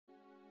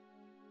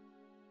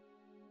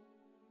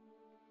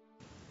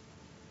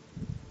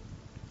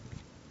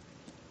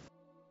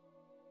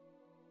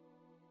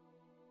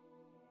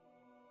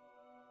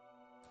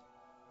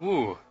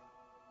Ooh.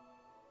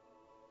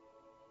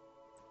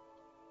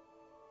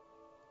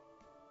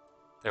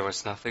 There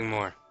was nothing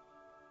more.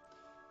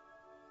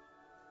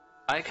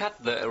 I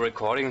cut the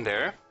recording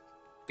there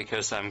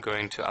because I'm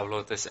going to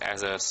upload this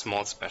as a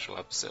small special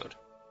episode.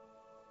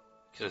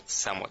 Because it's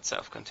somewhat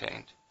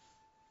self-contained.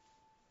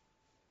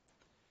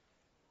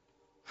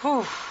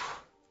 Whew.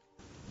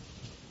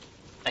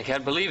 I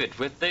can't believe it.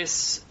 With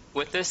this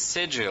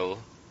sigil,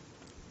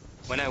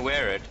 when I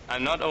wear it,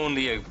 I'm not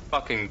only a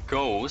fucking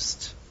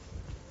ghost.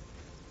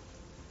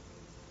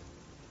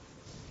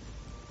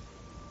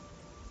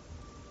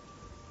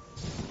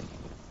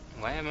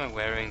 Why am I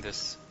wearing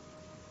this?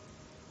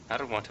 I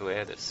don't want to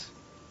wear this.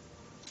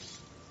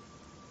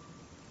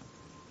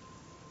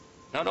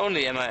 Not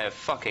only am I a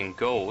fucking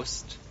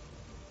ghost,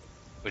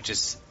 which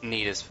is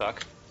neat as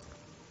fuck,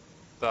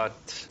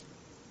 but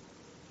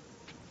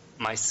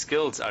my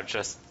skills are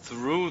just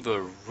through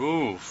the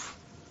roof.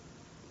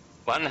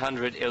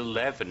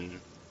 111.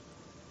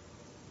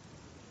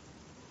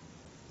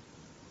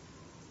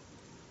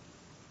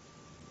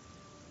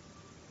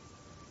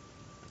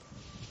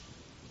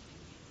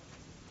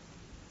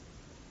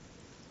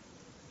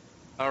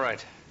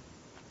 Alright.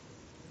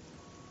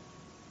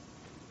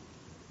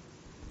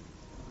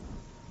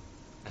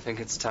 I think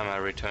it's time I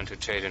return to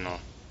Chadinal.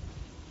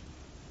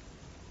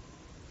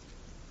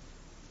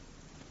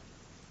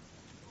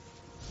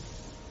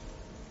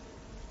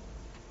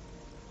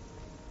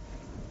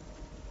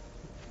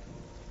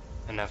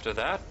 And after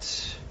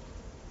that...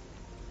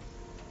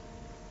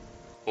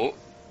 Oh!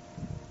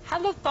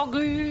 Hello,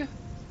 doggy!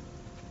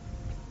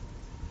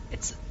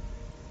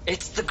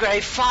 It's the Grey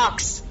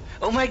Fox!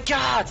 Oh my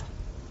god!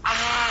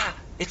 Ah!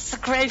 It's the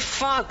Grey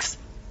Fox!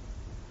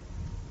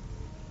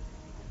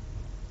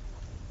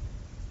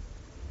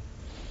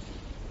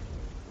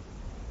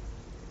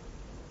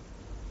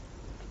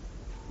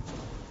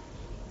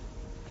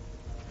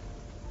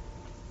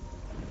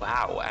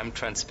 Wow, I'm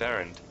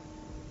transparent.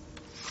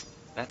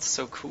 That's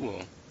so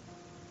cool.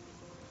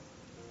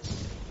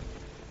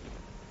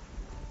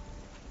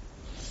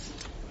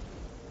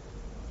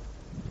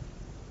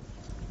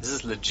 This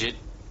is legit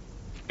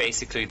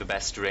basically the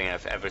best ring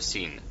I've ever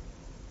seen.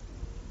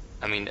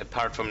 I mean,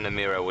 apart from the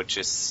mirror, which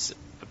is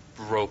a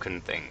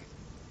broken thing.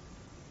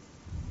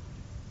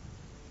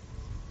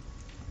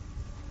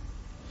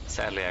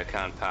 Sadly, I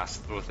can't pass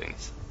through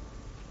things.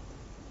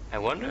 I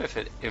wonder if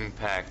it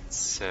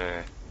impacts...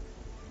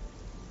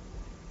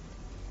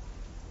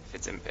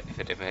 if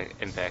it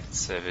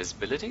impacts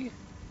visibility?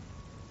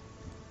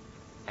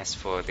 As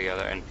for the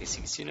other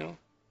NPCs, you know?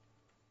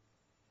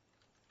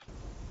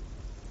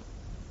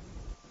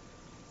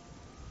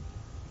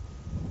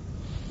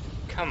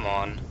 Come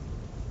on.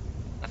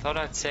 I thought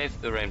I'd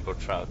save the rainbow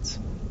trouts.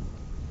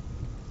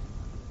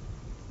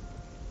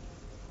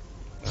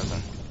 Well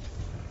then.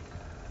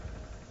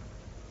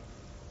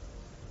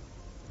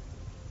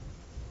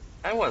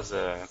 That was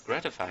a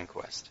gratifying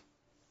quest.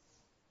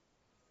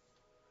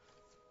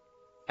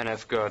 And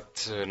I've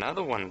got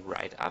another one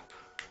right up.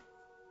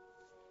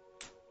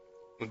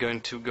 We're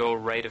going to go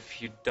raid a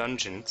few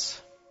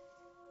dungeons.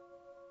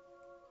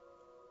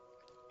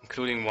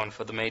 Including one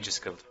for the Mages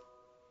Guild.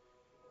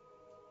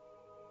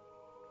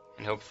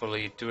 And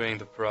hopefully during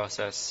the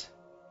process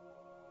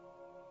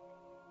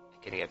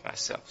I can get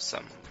myself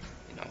some,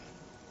 you know.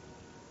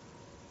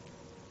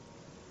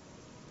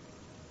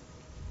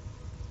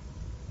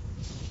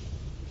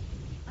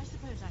 I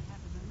suppose I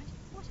have a moment.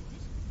 What is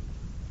it?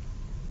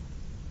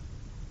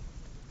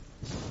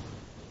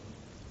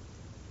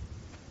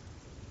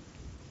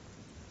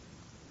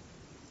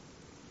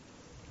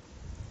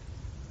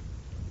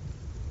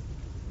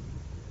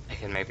 I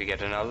can maybe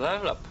get another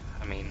level up.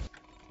 I mean,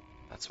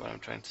 that's what I'm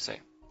trying to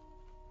say.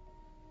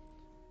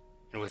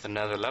 And with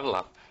another level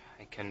up,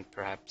 I can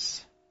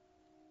perhaps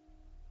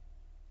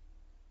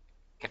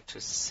get to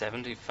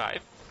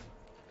 75.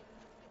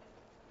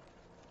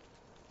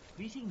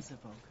 Greetings,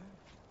 Evoker.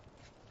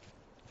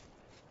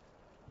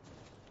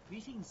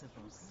 Greetings,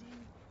 Evoker. You seem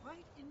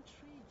quite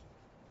intriguing.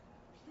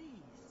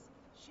 Please,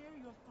 share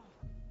your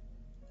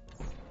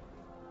thoughts.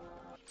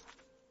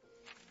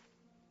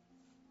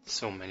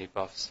 So many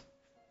buffs.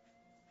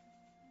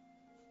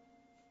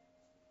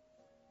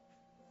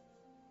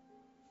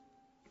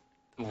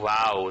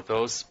 Wow,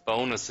 those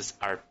bonuses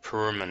are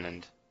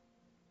permanent.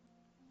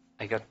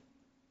 I got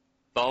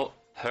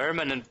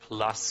permanent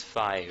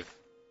 +5.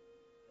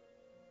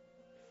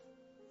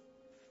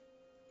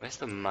 Where's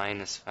the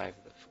 -5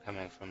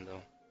 coming from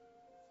though?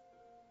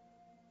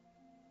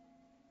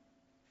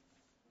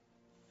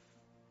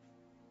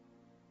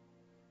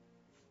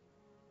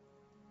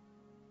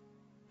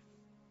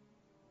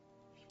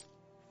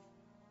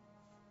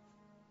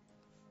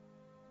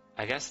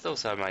 I guess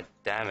those are my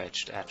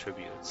damaged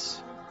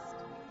attributes.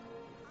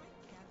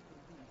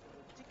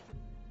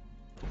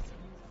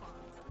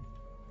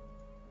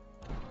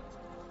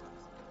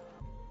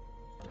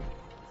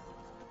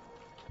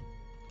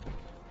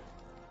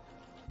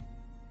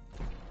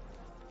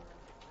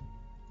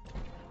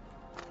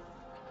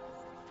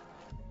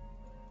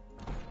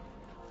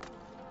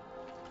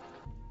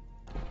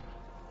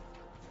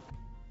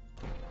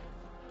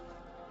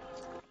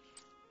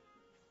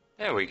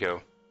 There we go.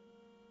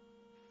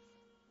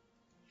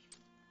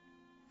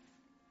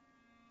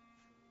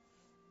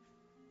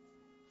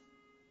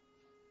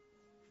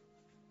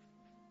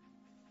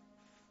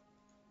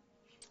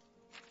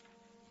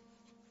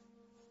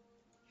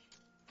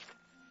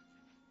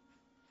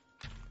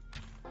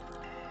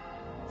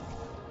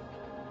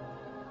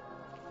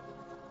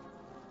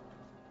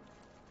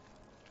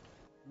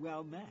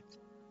 Well met.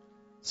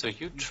 So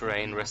you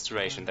train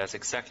restoration, that's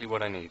exactly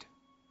what I need.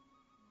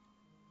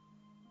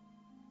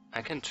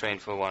 I can train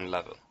for 1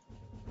 level.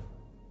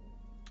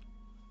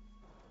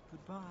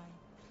 Goodbye.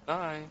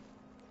 Bye.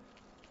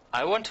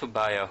 I want to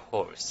buy a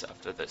horse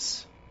after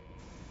this.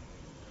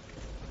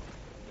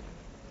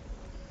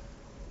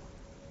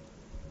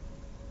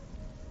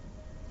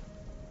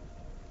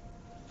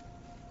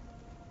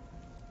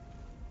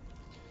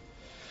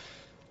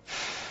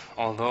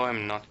 Although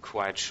I'm not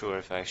quite sure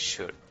if I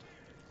should.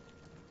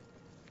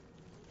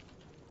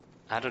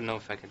 I don't know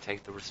if I can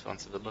take the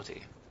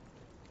responsibility.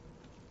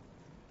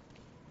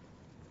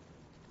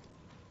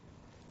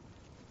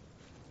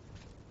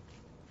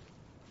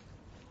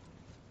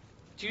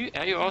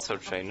 Are you also a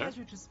trainer?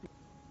 Pleasure to speak.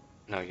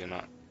 No, you're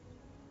not.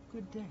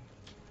 Good day.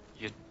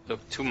 You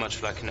look too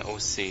much like an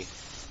OC. You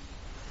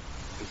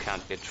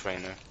can't be a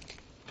trainer.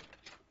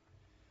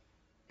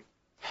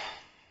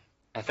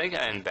 I think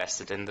I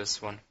invested in this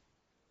one.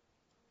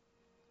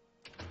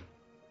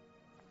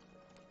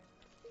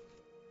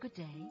 Good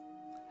day.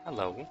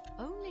 Hello.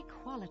 Only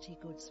quality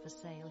goods for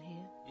sale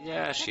here.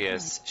 Yeah, she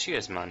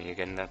has money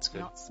again, that's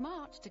good. Not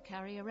smart to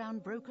carry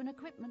around broken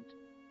equipment.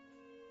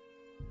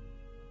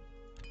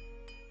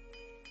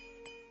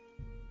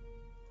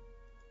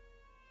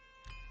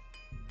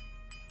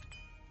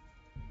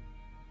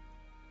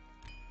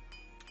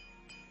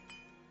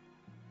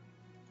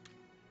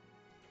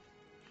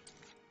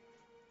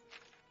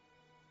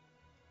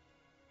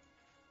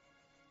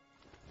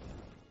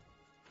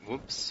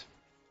 Whoops.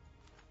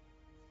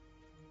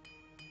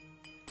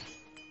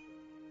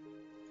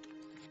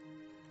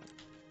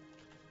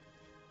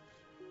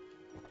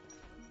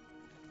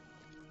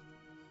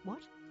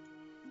 What?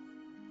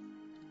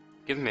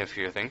 Give me a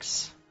few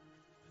things.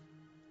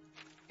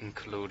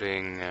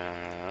 Including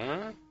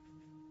the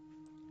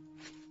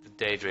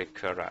Daedric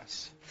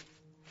Cuirass.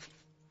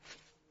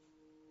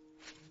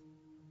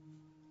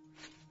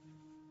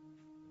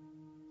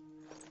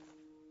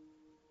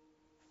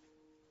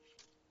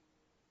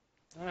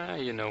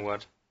 You know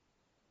what?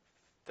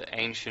 The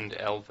ancient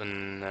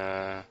elven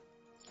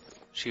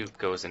shield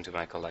goes into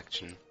my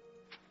collection.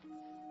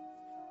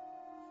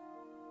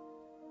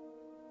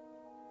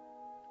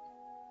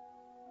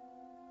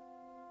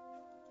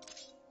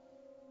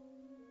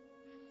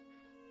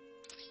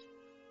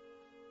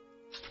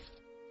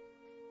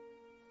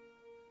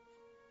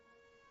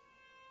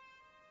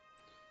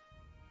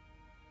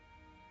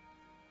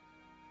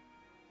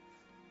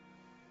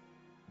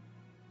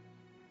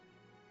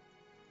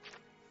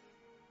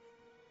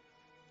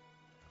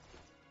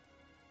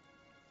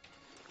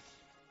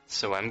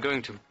 So I'm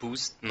going to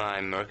boost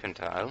my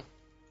mercantile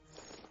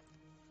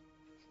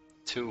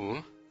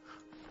to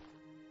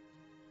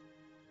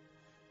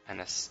an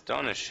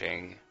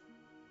astonishing...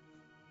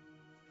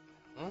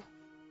 Huh?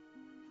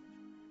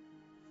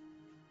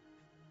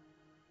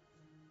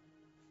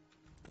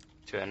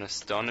 To an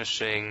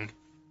astonishing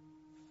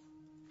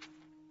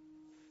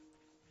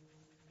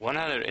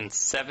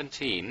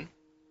 117.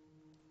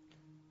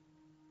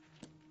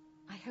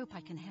 I hope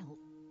I can help.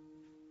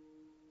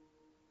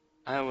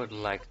 I would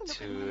like Have a look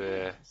at my to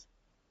wares.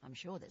 I'm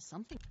sure there's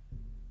something.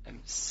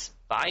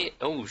 spy.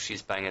 Oh,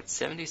 she's buying at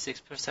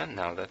 76%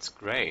 now. That's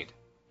great.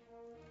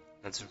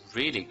 That's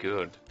really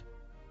good.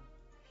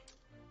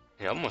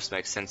 It almost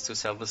makes sense to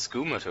sell the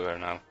skooma to her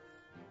now.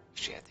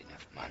 If she had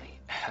enough money.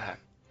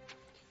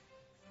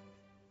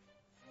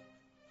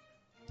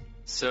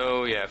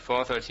 So yeah,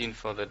 413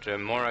 for the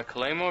Dremora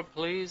Claymore,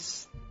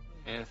 please.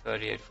 And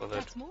 38 for the...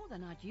 That's more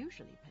than I'd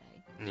usually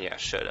pay. Yeah,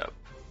 shut up.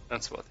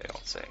 That's what they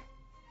all say.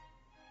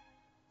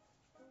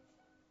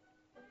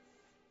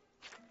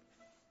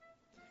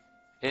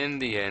 In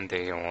the end,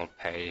 they all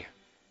pay.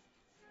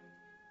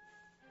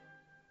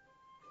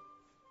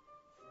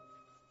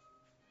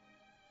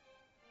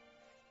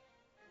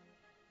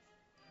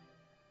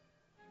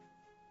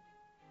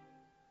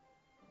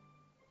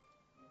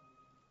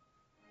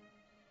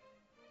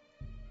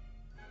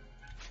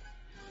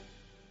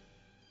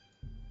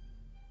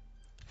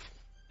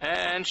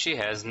 And she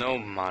has no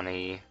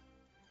money.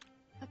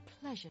 A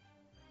pleasure.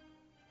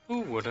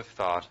 Who would have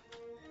thought?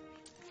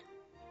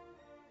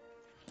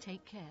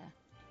 Take care.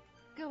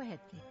 Go ahead,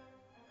 please.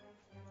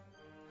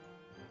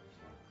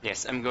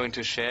 Yes, I'm going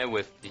to share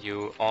with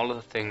you all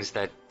the things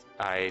that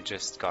I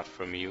just got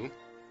from you.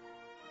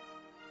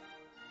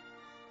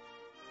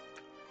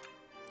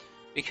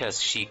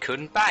 Because she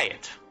couldn't buy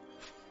it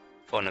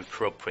for an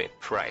appropriate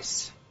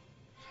price.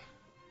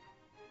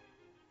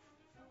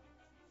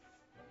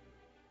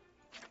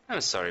 I'm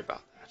sorry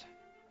about that.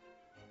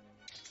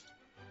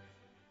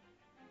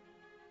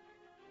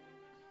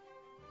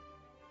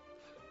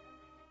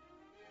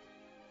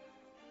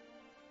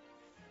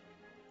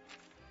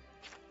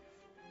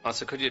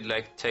 Also, could you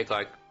like take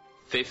like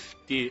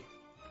 50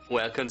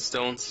 welcome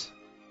stones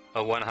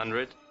or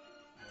 100?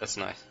 That's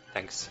nice.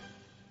 Thanks.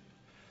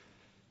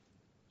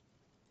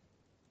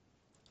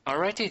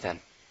 Alrighty then.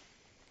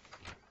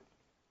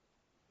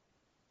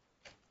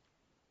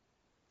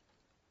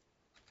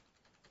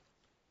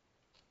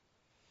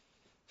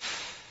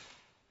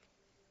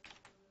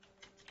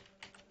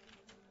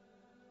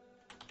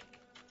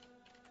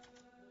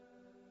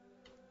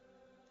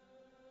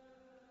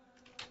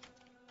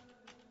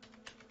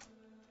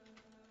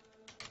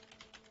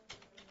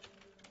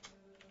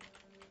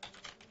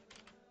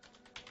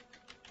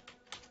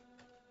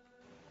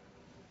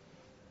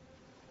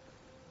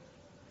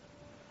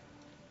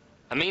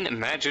 I mean,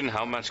 imagine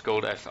how much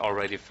gold I've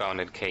already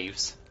found in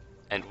caves,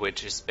 and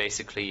which is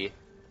basically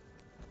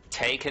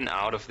taken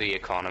out of the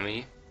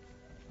economy.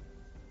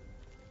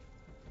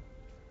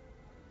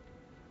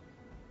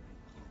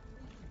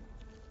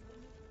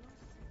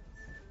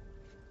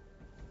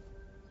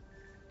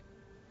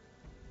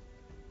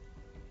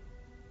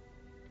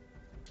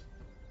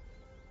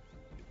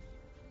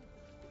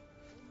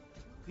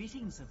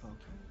 Greetings, Evoker.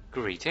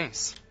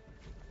 Greetings.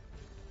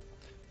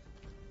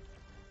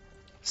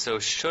 So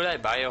should I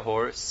buy a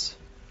horse,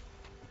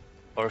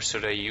 or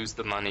should I use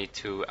the money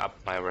to up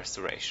my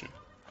restoration?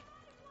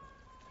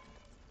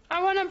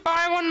 I wanna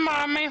buy one,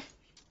 mommy.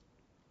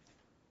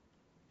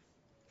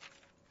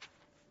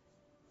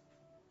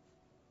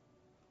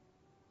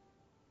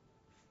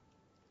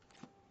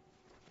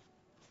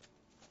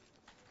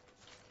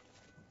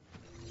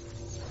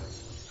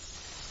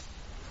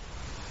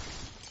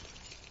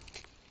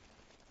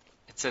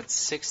 It's at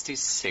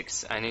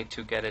 66. I need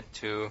to get it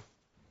to,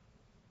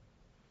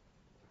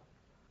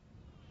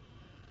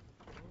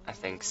 I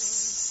think,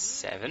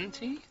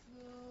 70?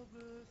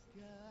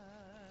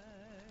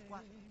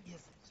 What is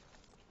it?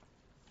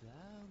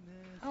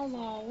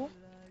 Hello.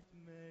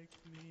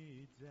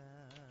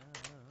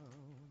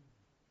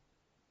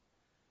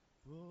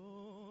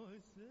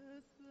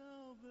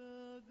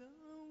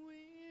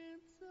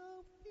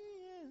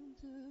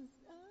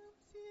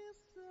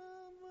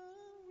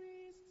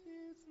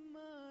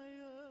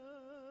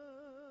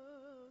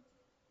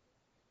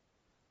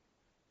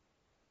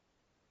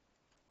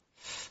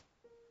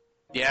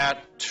 Yeah,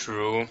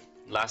 true.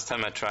 Last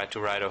time I tried to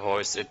ride a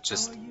horse, it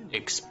just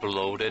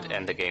exploded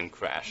and the game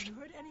crashed. Have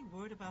you heard any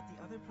word about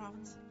the other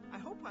province? I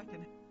hope I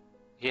can...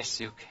 Yes,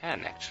 you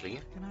can,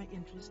 actually. Can I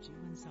interest you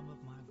in some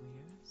of my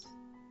wares?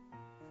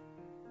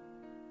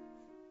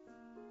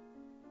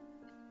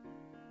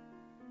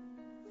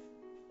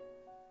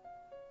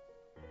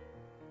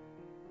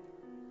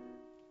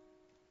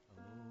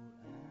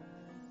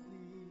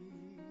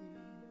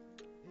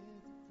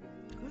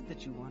 Good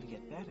that you want to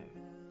get better.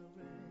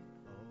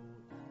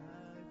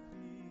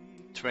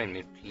 Train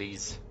me,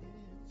 please.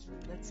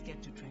 Let's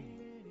get to training.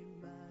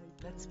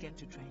 Let's get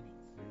to training.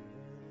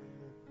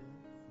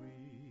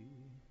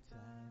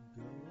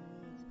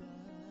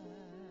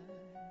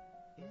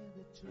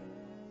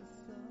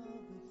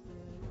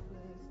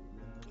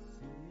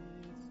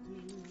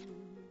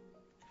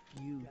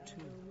 You too.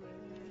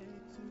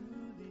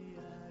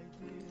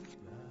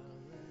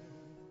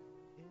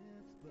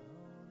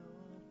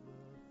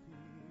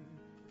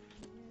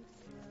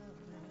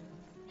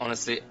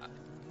 Honestly,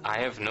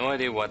 I have no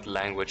idea what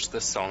language the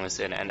song is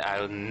in, and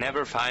I'll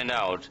never find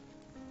out.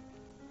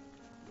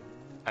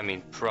 I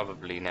mean,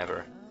 probably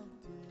never.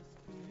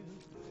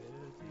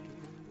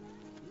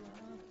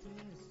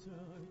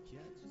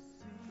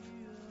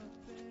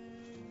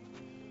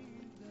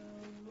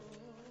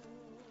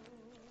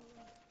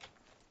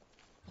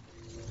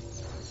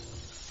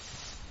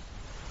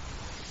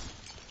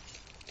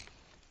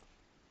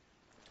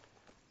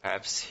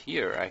 Perhaps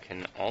here I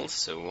can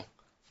also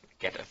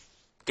get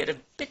a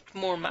bit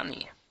more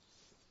money.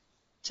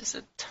 Just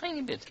a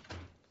tiny bit.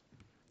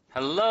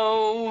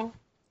 Hello?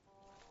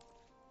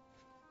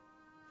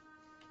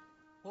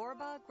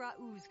 Horba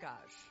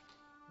Grauzgaj.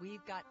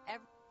 We've got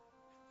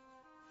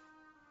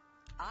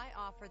I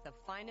offer the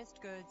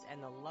finest goods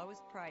and the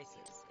lowest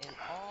prices in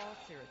all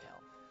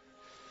Cyrodiil.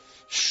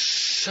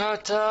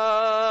 Shut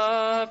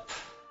up!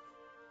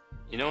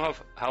 You know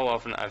how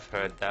often I've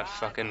heard that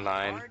fucking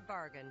line? Hard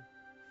bargain.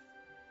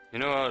 You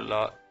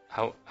know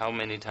how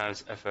many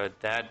times I've heard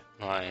that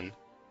line?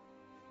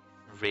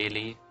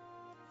 Really?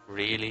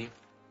 Really?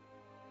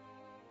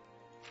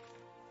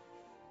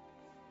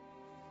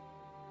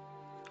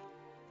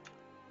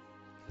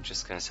 I'm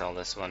just gonna sell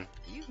this one.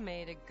 You've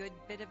made a good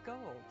bit of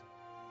gold.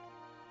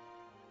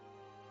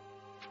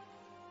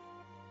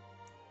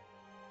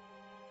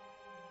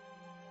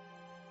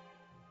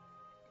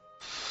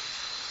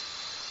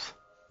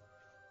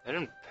 They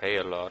don't pay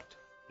a lot.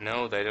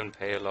 No, they don't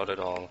pay a lot at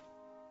all.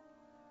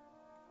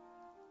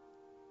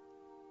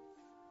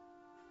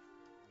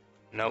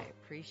 Nope. I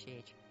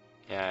appreciate you.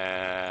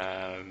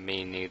 Yeah,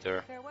 me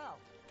neither. Farewell.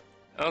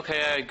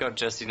 Okay, I got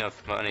just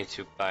enough money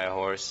to buy a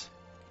horse.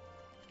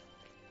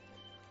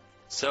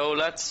 So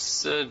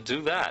let's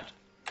do that.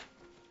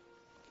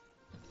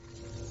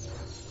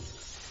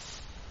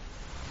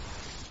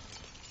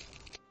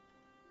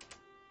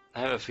 I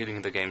have a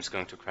feeling the game's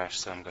going to crash,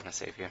 so I'm gonna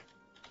save here.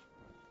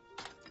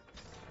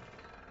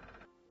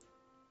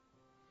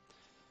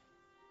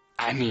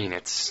 I mean,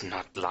 it's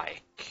not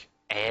like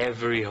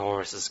every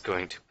horse is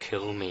going to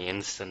kill me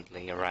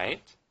instantly,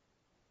 right?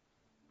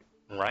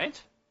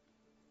 Right?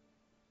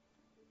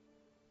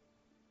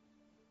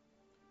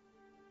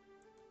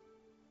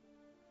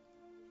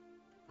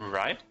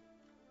 Right?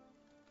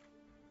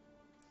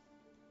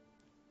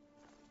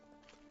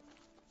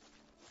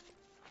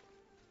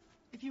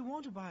 If you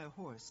want to buy a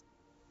horse,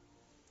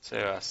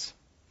 Say us.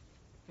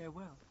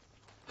 farewell.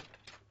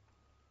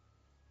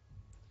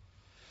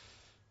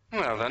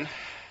 Well then.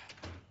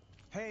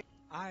 Hey,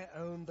 I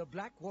own the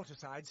Black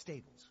Waterside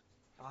Stables.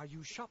 Are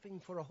you shopping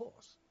for a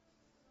horse?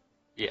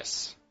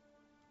 Yes.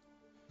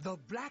 The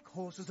black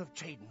horses of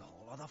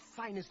Cheydinhall are the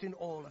finest in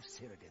all of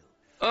Cyrodiil.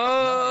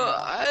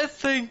 I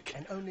think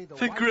And only the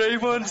white grey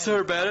and ones black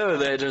are better.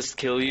 They just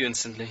kill you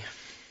instantly.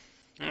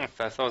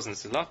 5,000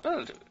 is a lot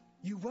better.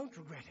 You won't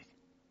regret it.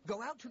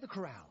 Go out to the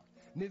corral.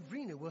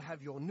 Nivrina will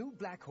have your new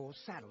black horse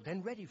saddled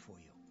and ready for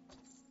you.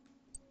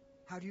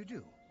 How do you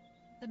do?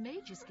 The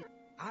mages get...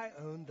 I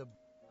own the...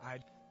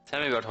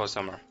 Tell me about Horse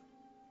Summer.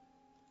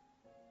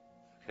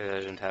 Okay, I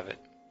didn't have it.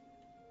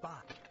 Bye.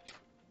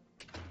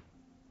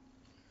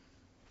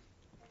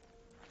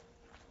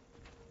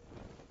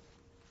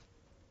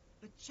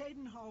 The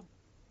Cheydinhall.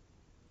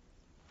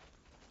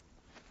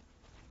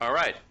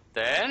 Alright,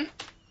 then.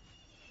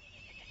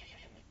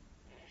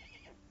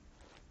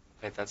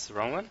 Wait, that's the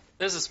wrong one?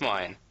 This is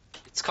mine.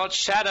 It's called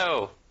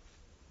Shadow.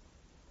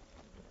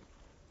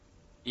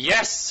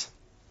 Yes!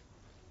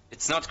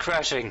 It's not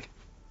crashing.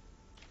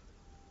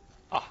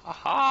 Ah ha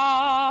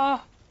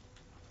ha!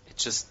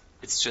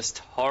 It's just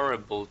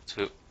horrible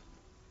to...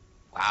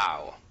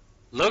 Wow.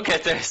 Look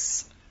at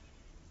this!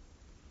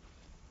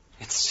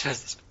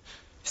 It's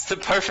the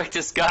perfect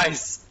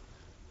disguise.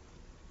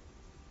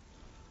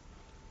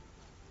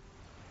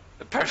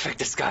 The perfect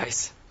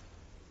disguise.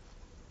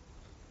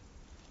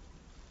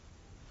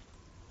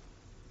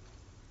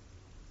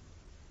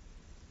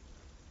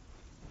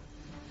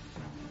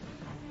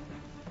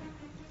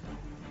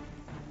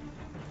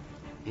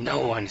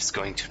 No one is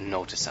going to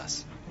notice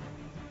us.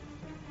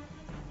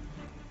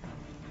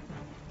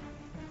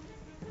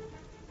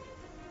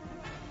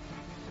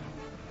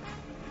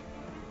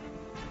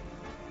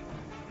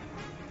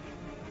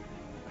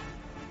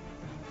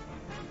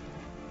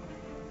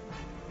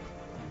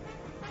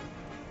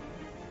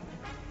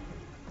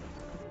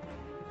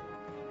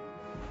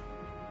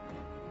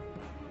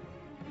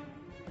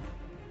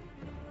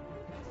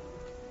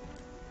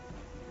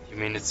 You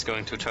mean it's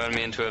going to turn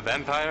me into a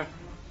vampire?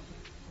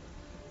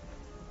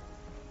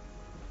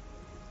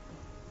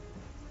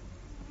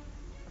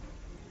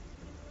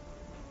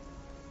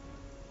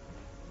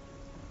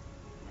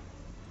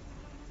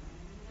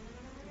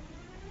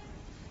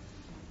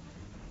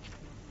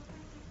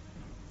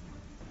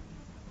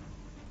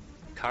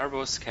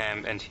 Carbo's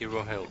Camp and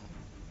Hero Hill.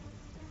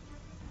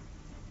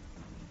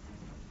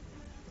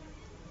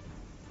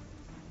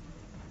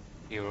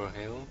 Hero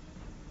Hill?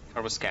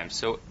 Carbo's Camp.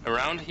 So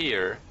around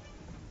here,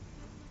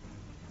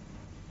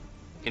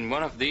 in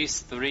one of these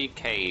 3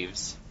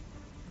 caves,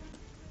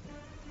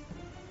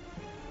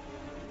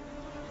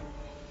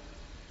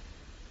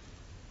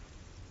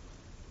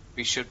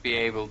 we should be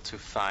able to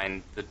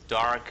find the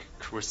dark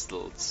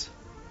crystals.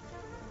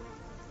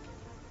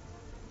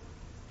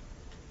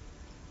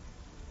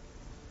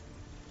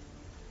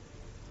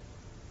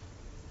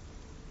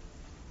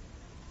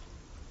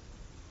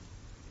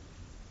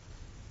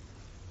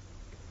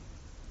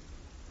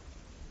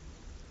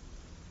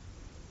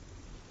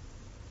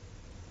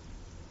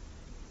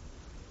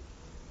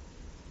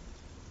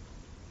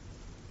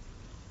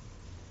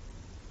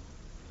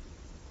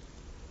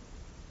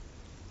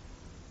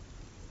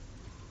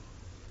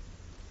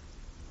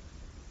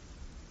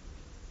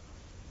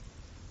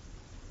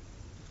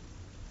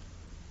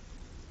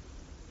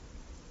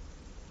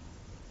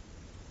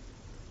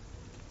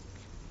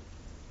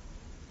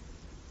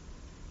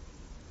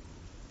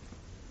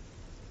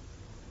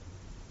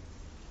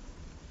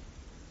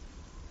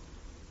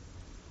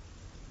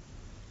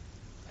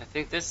 I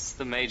think this is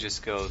the Mage's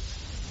Guild.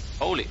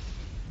 Holy!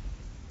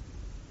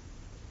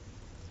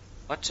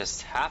 What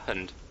just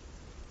happened?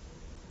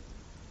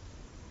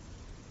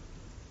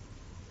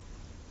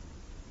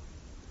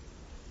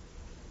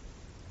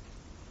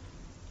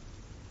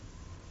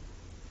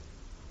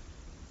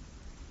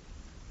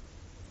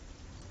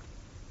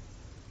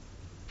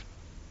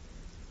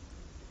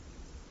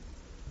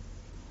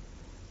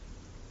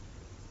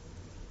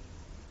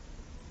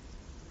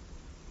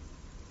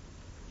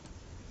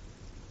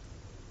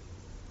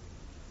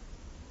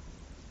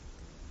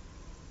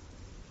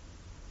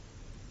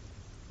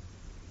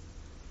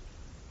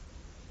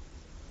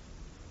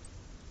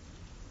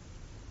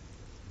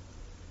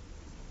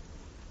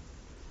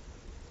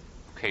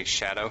 Okay,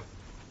 Shadow.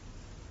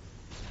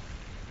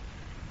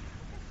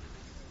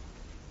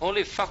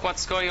 Holy fuck,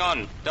 what's going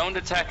on? Don't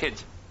attack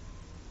it.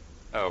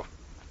 Oh.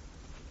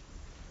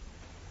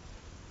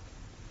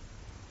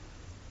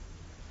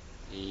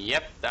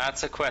 Yep,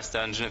 that's a quest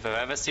dungeon if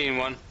I've ever seen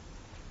one.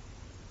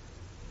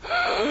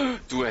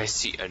 Do I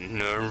see a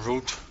nerve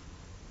root?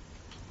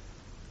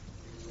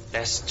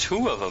 There's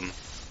 2 of them.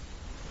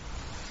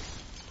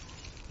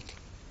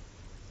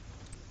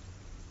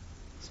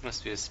 This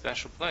must be a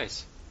special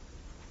place.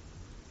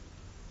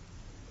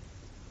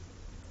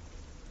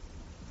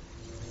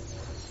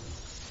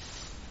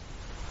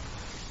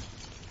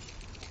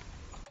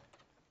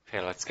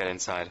 Okay, let's get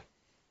inside.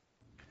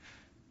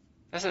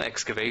 There's an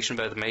excavation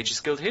by the Mage's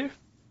Guild here.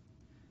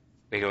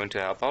 We're going to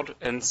help out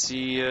and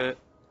see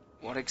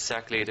what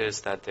exactly it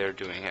is that they're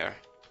doing here.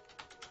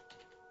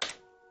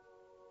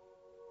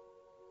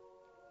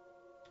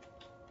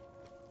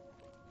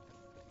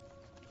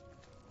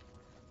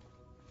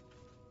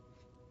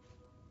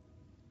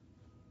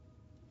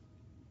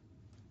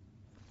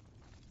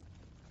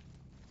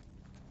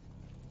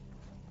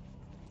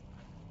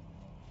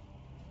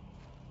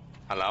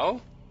 Hello?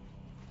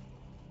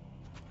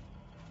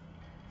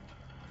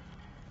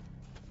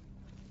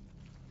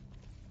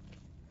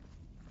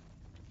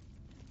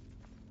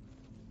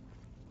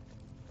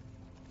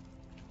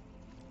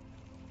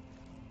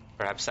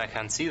 Perhaps I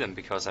can't see them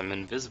because I'm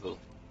invisible.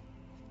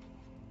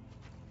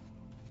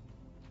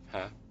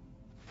 Huh?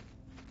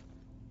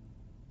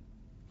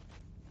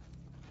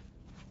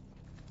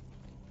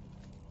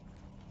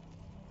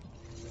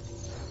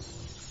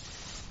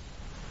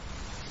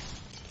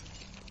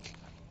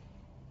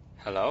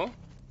 Hello? What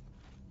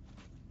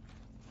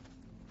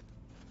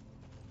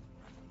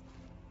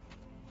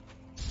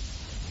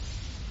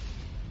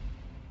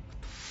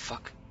the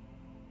fuck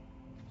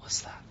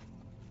was that?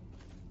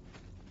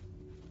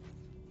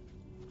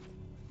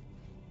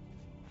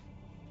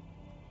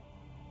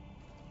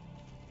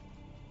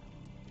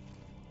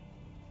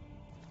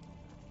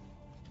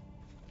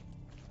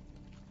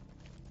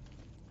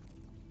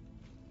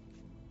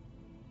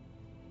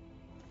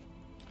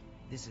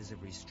 This is a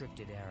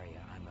restricted area,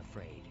 I'm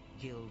afraid.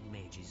 Guild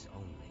mages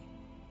only.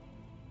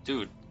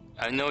 Dude,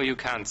 I know you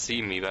can't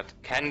see me, but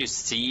can you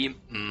see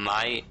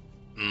my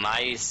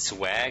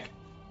swag?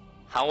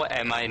 How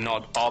am I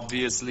not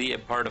obviously a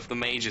part of the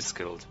Mage's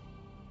Guild?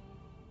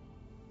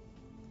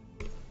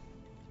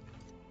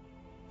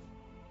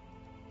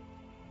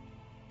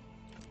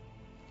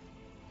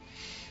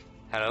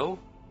 Hello?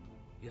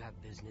 You have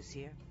business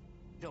here?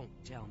 Don't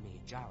tell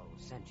me Jarl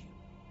sent you.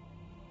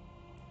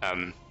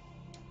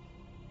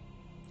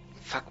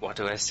 Fuck, what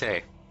do I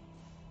say?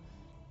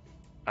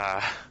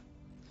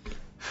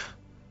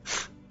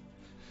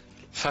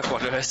 Fuck,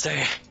 what do I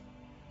say?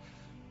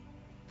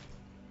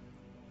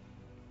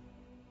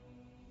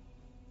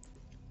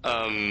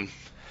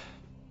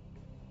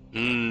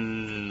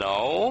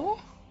 No?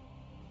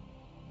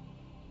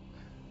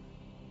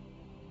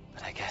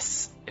 But I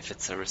guess if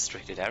it's a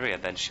restricted area,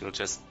 then she'll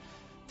just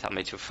tell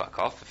me to fuck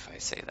off if I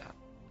say that.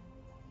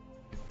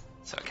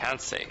 So I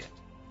can't say it.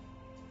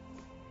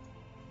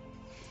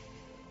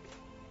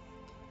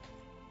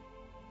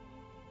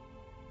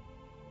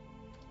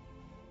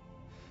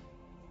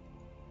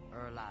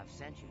 Erlov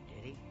sent you,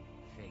 did he?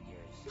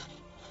 Figures.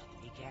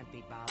 He can't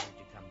be bothered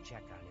to come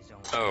check on his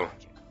own Oh,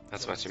 project.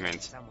 that's So what you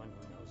meant. Someone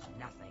who knows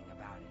nothing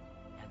about it.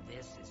 And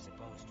this is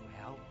supposed to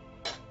help?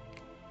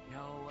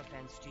 No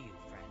offense to you,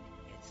 friend.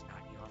 It's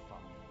not your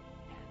fault.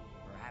 And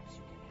perhaps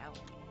you can help.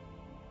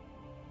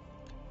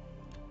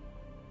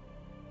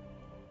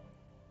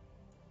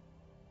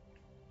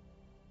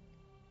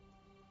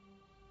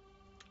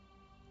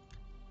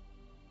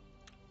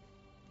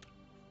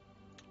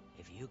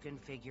 If you can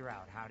figure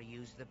out how to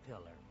use the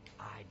pillar,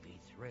 I'd be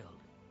thrilled.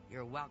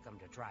 You're welcome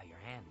to try your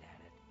hand at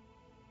it.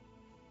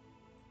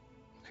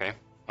 Okay,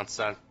 what's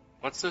that?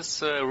 What's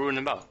this rune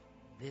about?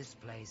 This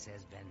place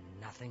has been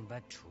nothing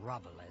but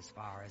trouble as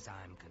far as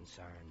I'm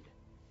concerned.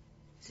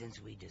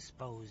 Since we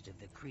disposed of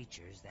the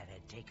creatures that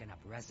had taken up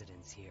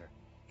residence here,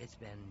 it's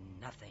been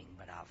nothing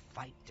but a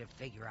fight to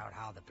figure out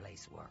how the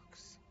place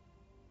works.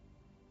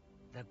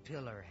 The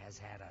pillar has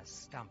had us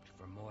stumped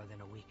for more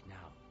than a week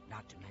now,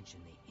 not to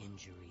mention the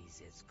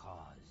injuries it's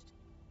caused.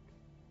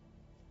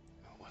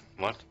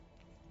 What?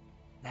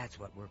 That's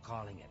what we're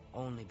calling it,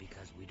 only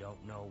because we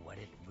don't know what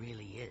it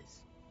really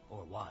is,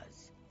 or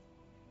was.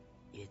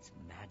 It's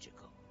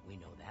magical, we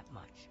know that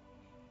much.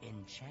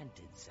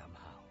 Enchanted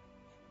somehow.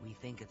 We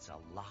think it's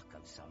a lock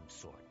of some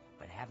sort,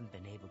 but haven't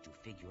been able to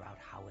figure out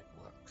how it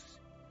works.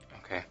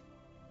 Okay.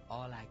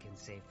 All I can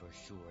say for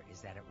sure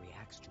is that it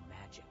reacts to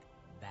magic,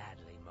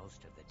 badly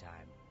most of the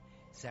time.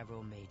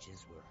 Several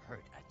mages were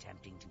hurt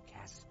attempting to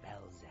cast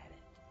spells at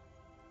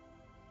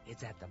it.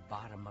 It's at the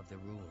bottom of the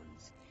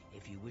ruins,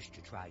 if you wish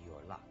to try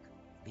your luck.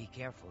 Be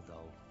careful,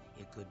 though.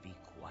 It could be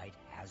quite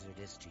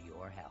hazardous to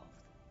your health.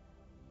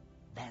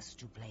 Best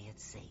to play it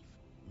safe.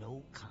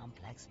 No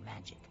complex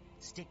magic.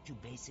 Stick to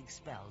basic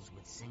spells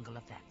with single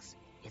effects.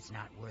 It's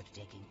not worth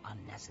taking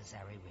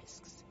unnecessary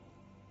risks.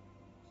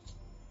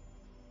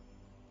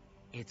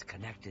 It's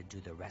connected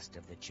to the rest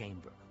of the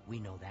chamber. We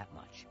know that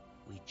much.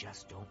 We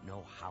just don't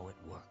know how it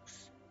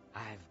works.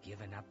 I've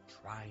given up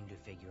trying to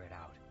figure it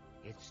out.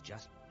 It's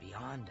just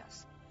beyond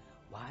us.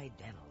 Why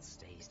Denel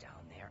stays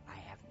down there, I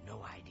have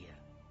no idea.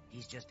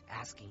 He's just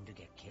asking to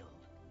get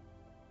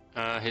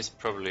killed. He's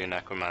probably a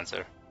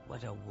necromancer.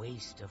 What a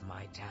waste of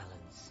my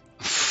talents.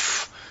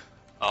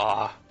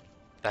 Ah,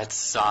 that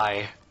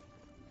sigh.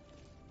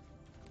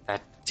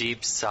 That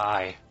deep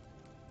sigh.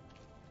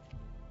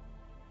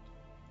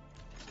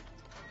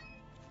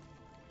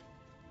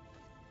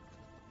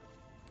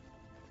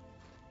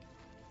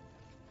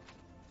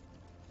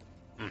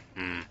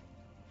 Mm-hmm.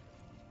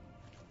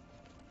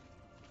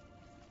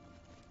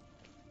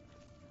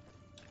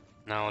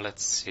 Now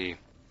let's see.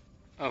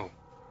 Oh.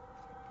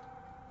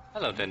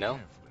 Hello, Danielle.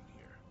 Careful in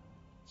here.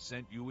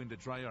 Sent you in to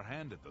try your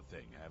hand at the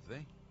thing, have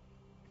they?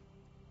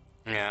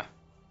 Yeah.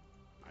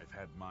 I've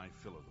had my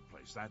fill of the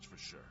place, that's for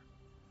sure.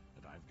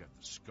 And I've got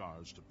the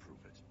scars to prove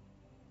it.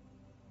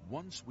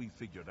 Once we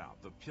figured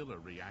out the pillar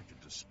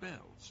reacted to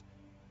spells,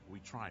 we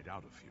tried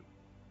out a few.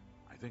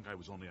 I think I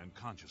was only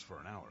unconscious for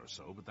an hour or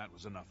so, but that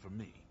was enough for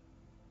me.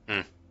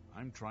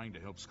 I'm trying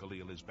to help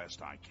Skalil as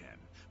best I can,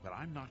 but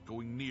I'm not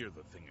going near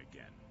the thing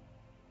again.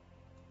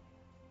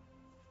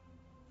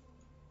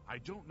 I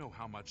don't know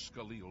how much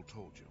Skalil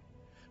told you.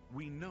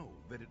 We know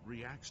that it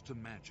reacts to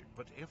magic,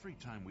 but every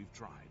time we've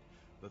tried,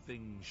 the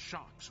thing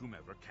shocks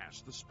whomever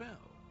casts the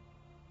spell.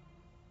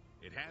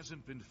 It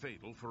hasn't been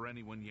fatal for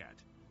anyone yet,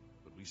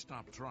 but we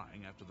stopped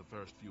trying after the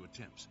first few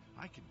attempts.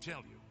 I can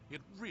tell you,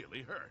 it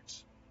really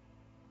hurts.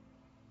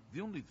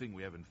 The only thing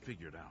we haven't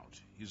figured out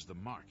is the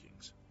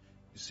markings.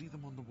 You see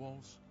them on the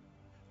walls?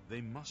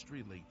 They must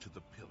relate to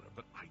the pillar,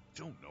 but I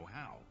don't know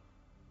how.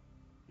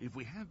 If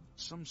we had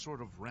some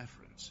sort of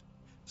reference,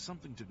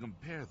 something to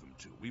compare them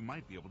to, we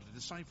might be able to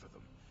decipher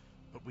them.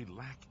 But we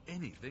lack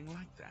anything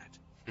like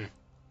that.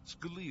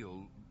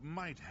 Skalil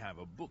might have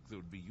a book that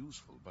would be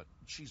useful, but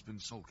she's been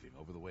sulking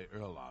over the way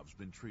Erlov's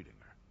been treating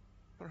her.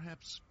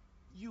 Perhaps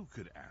you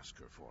could ask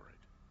her for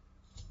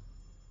it.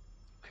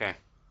 Okay.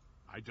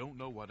 I don't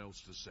know what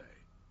else to say.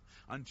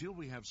 Until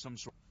we have some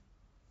sort...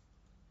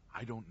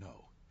 I don't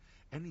know.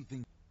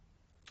 Anything...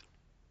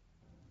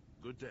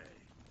 Good day.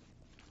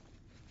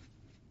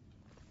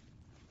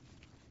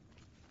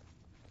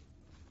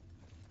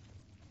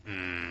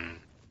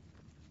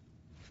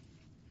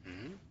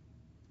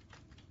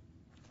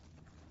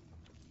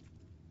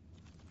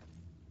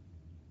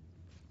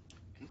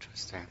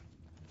 Interesting.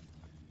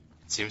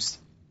 It seems...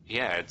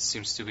 Yeah, it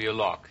seems to be a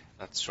lock.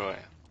 That's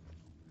right.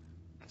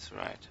 That's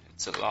right.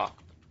 It's a lock.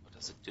 What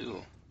does it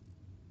do?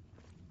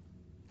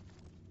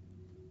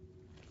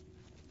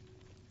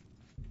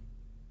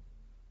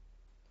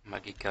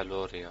 Magica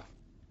Loria.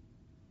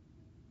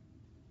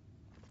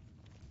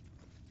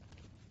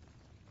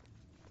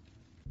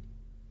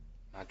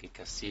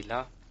 Magica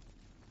Sila.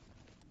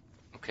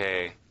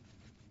 Okay.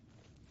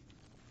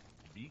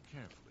 Be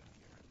careful in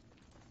here.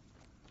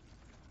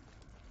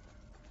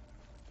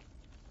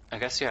 I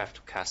guess you have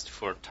to cast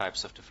 4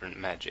 types of different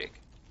magic.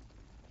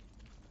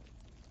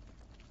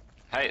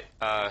 Hey,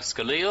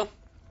 Skalil?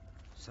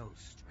 So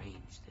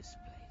strange, this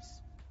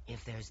place.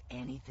 If there's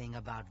anything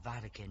about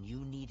Vatican you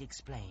need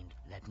explained,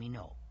 let me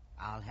know.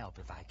 I'll help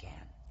if I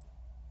can.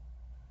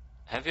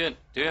 Do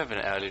you have an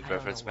early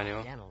reference I don't know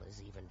manual? why Dental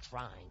is even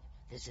trying.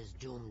 This is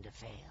doomed to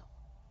fail.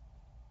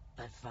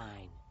 But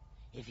fine.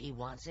 If he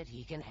wants it,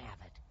 he can have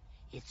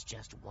it. It's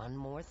just one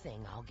more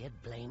thing I'll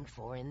get blamed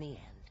for in the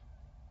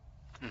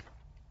end.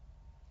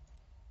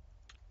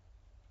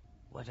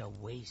 What a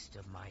waste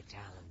of my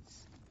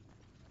talents.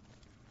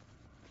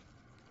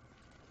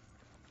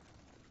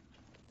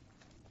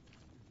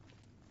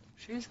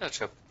 She's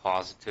such a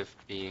positive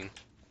being.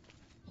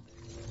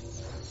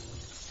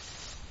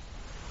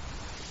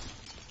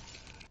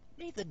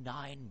 May the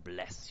 9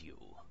 bless you.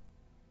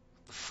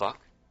 What the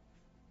fuck?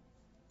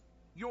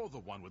 You're the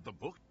one with the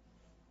book.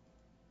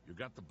 You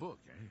got the book,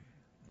 eh?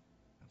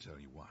 I'll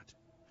tell you what.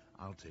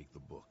 I'll take the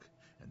book,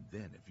 and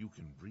then if you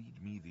can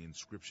read me the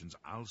inscriptions,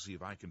 I'll see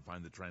if I can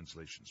find the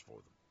translations for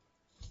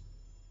them.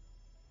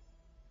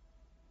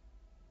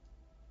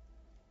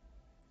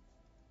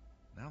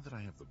 Now that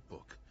I have the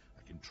book,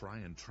 I can try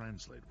and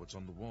translate what's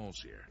on the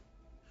walls here.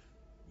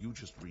 You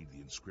just read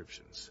the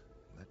inscriptions.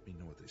 Let me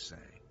know what they say.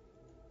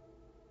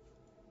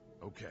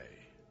 Okay.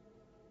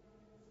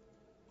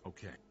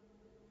 Okay.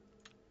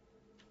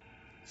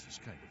 This is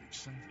kind of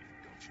exciting,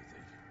 don't you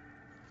think?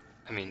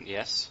 I mean,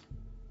 yes.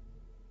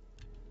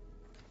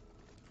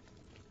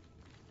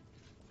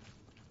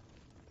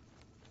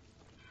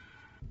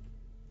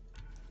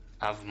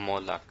 Av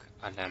Molak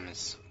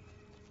Alemis.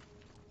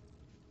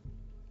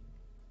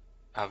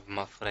 Av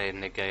Mafre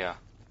Negea.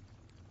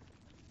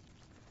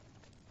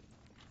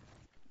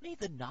 May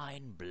the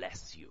 9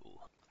 bless you.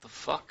 What the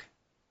fuck?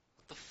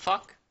 What the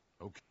fuck?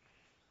 Okay.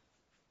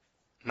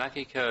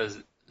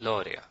 Magica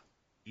Loria.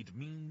 It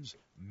means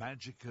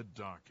Magica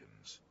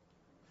darkens.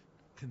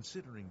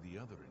 Considering the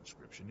other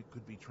inscription, it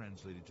could be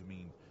translated to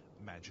mean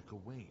Magica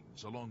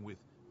wanes, along with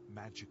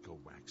Magica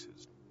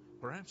waxes.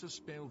 Perhaps a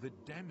spell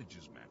that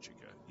damages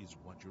Magica is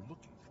what you're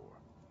looking for.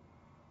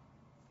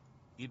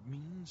 It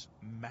means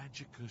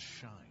Magica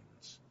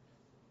shines.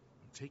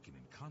 Taken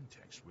in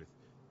context with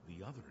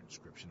the other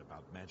inscription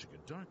about Magica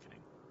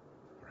darkening,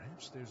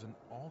 perhaps there's an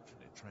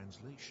alternate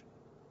translation.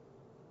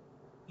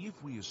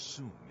 If we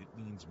assume it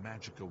means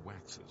magicka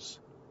waxes,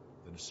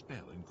 then a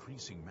spell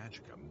increasing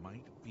magicka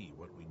might be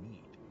what we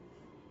need.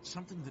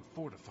 Something that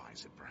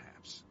fortifies it,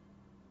 perhaps.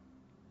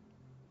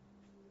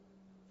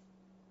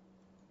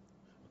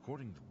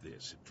 According to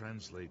this, it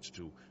translates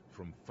to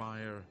from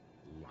fire,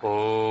 light.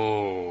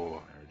 Oh.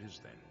 There it is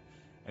then.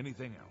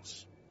 Anything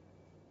else?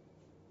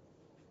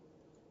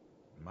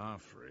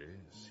 Mafre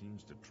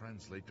seems to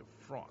translate to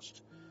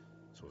frost,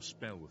 so a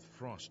spell with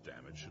frost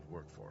damage should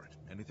work for it.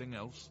 Anything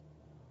else?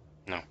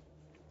 No.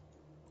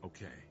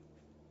 Okay.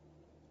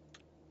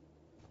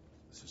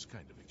 This is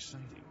kind of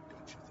exciting,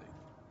 don't you think?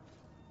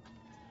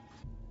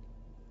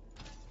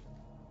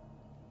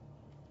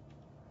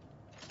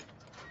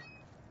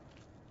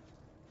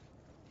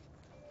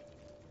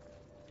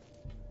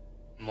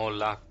 More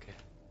luck.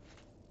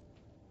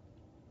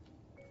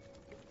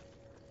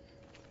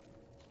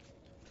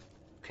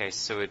 Okay,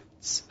 so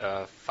it's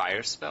a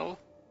fire spell?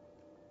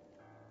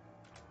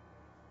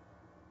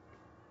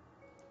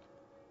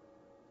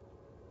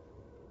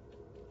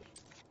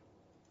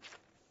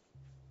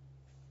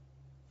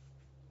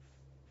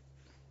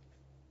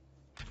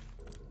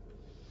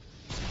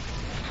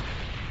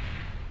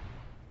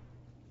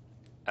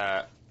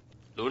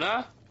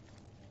 Luna?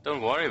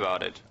 Don't worry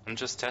about it. I'm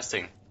just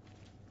testing.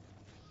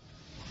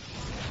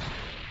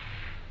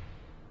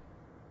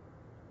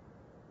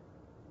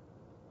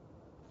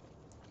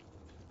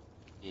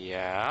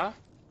 Yeah.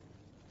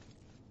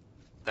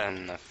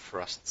 Then a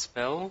frost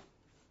spell.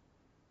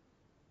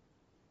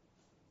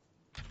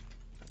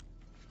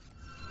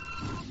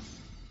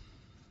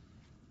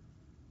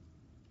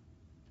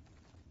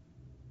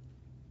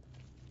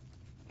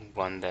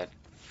 One that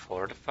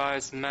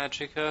fortifies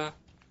magicka.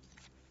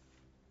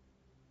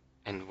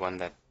 And one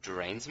that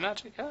drains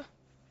magicka?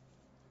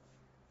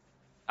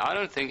 I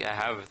don't think I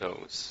have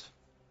those.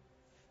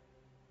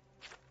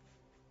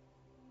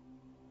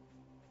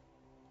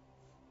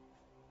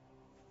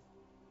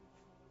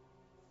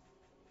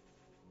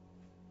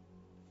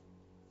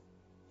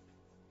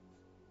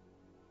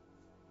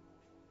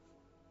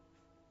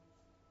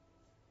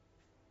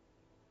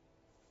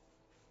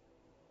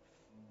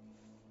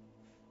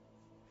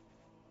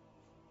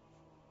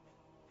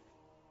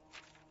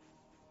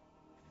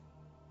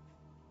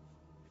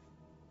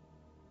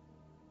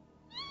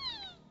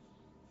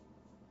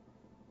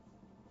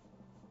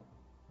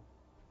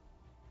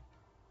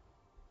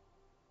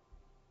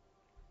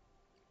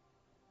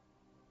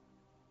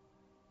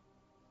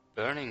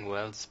 Burning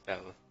Well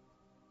spell.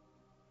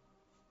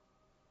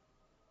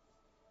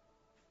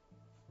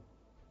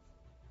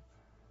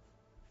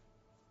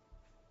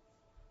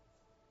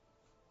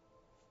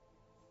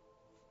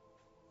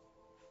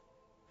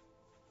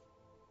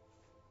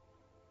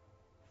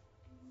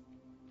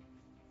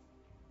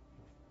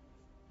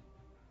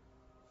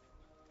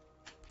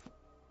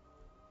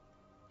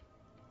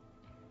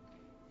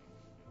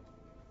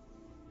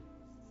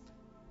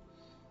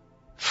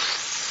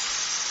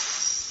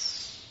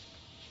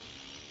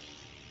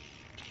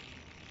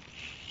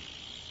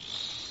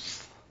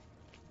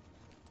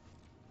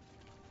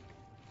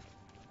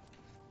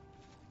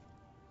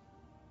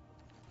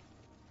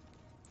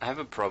 I have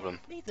a problem.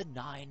 May the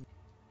 9.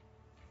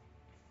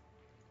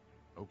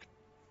 Okay.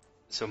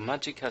 So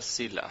Magicka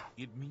Sila.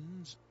 It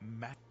means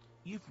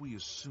if we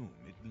assume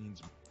it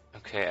means...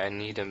 Okay, I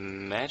need a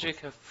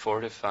Magicka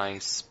fortifying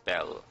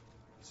spell.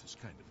 This is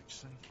kind of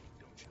exciting,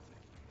 don't you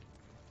think?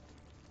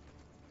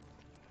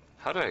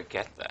 How do I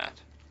get that?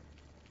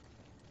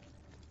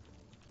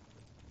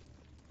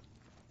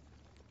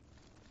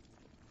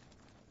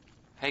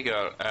 Hey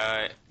girl,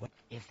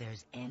 If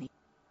there's any...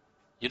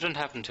 you don't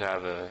happen to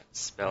have a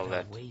spell What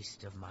that... a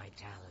waste of my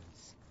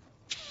talents.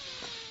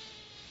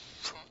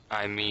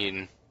 I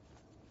mean...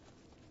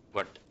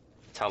 What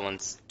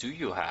talents do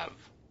you have?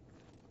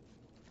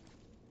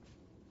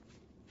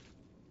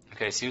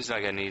 Okay, seems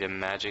like I need a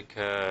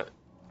Magicka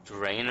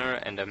Drainer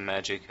and a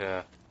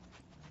Magicka...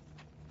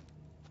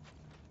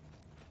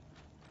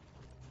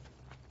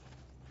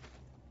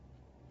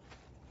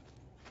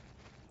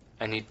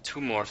 I need 2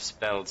 more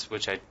spells,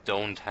 which I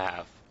don't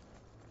have.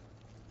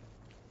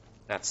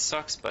 That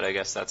sucks, but I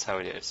guess that's how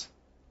it is.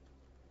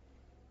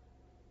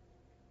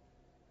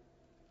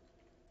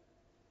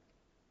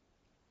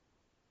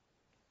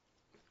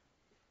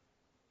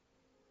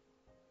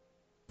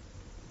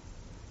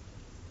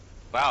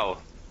 Wow,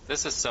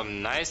 this is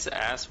some nice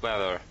ass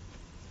weather.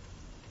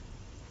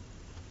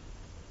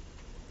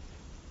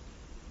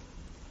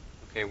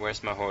 Okay,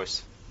 where's my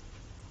horse?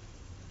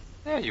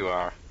 There you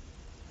are.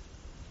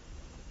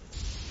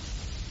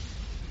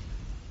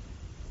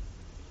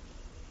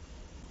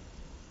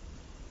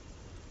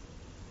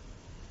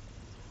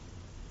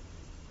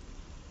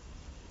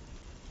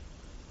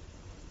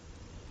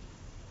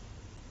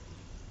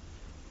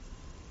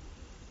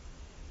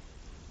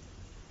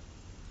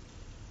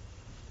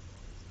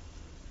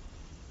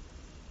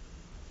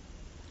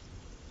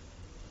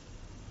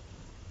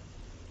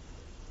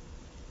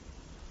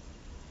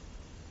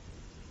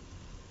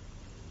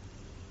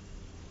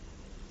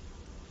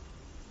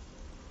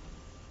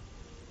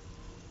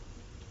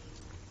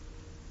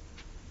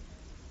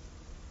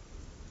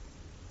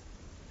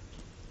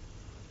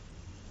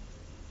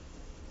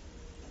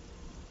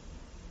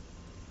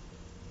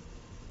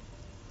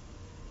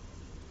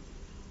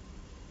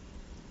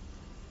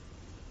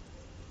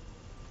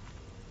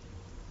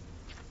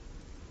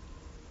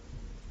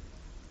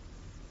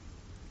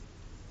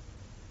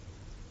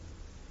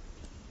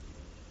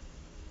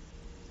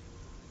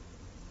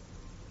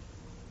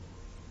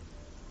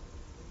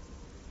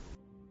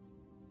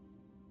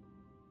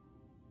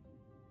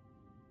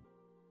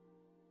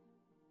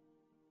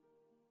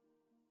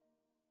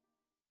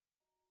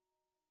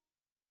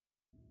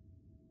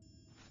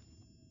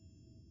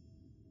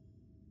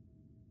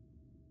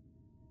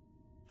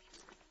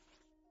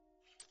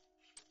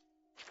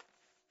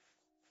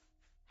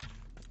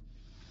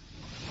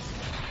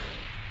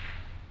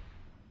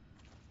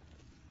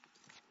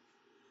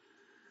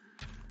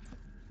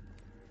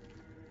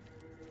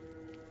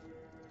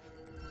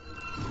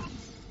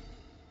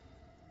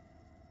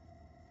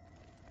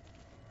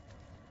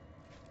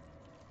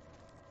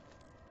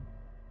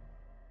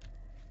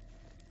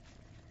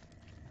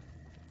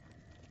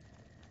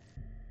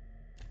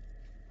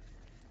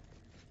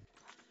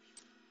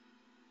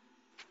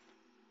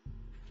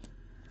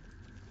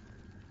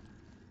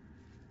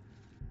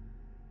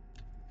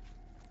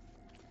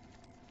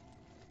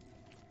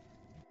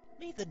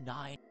 May the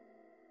 9...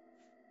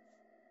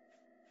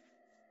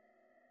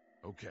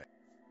 Okay.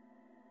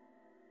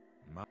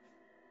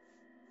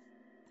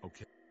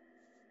 Okay.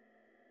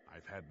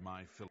 I've had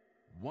my fill.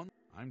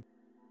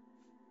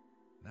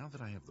 Now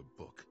that I have the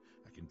book,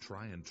 I can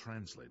try and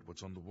translate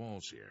what's on the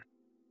walls here.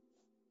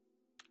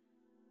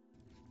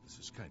 This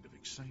is kind of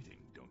exciting,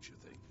 don't you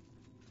think?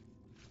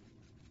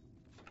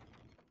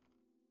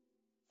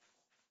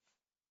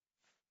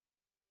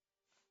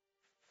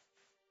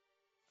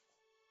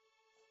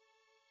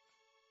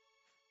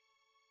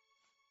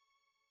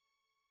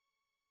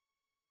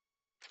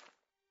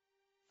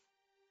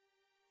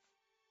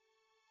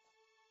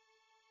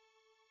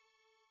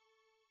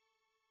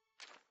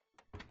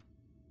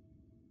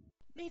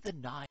 May the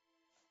 9...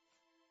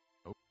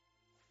 Oh.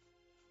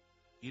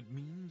 It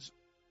means...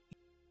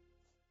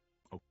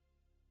 Oh.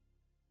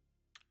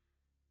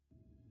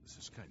 This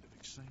is kind of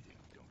exciting,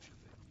 don't you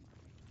think?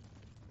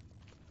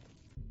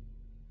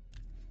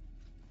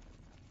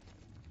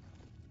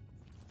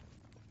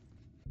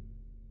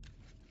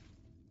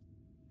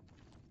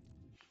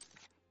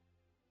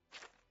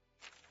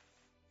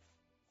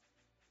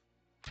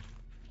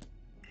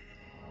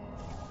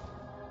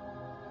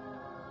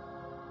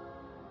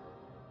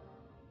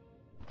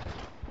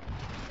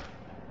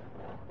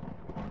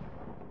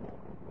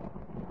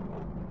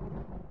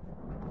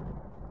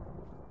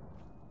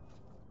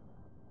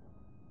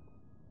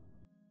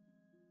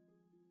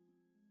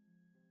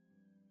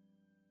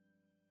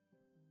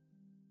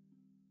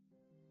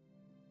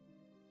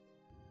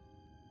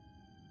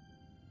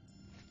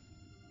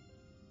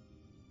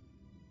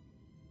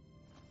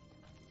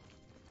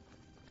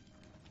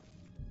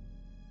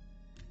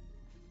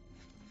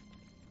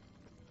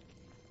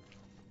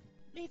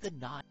 May the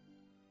 9...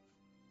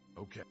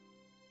 Okay.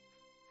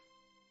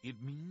 It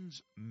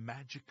means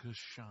Magica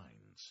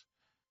shines.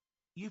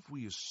 If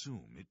we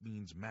assume it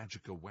means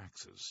Magica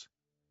waxes,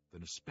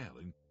 then a spell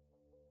in...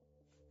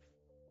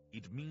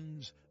 It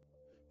means...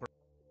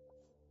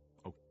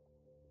 Oh.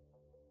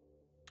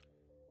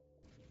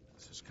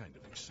 This is kind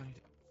of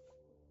exciting.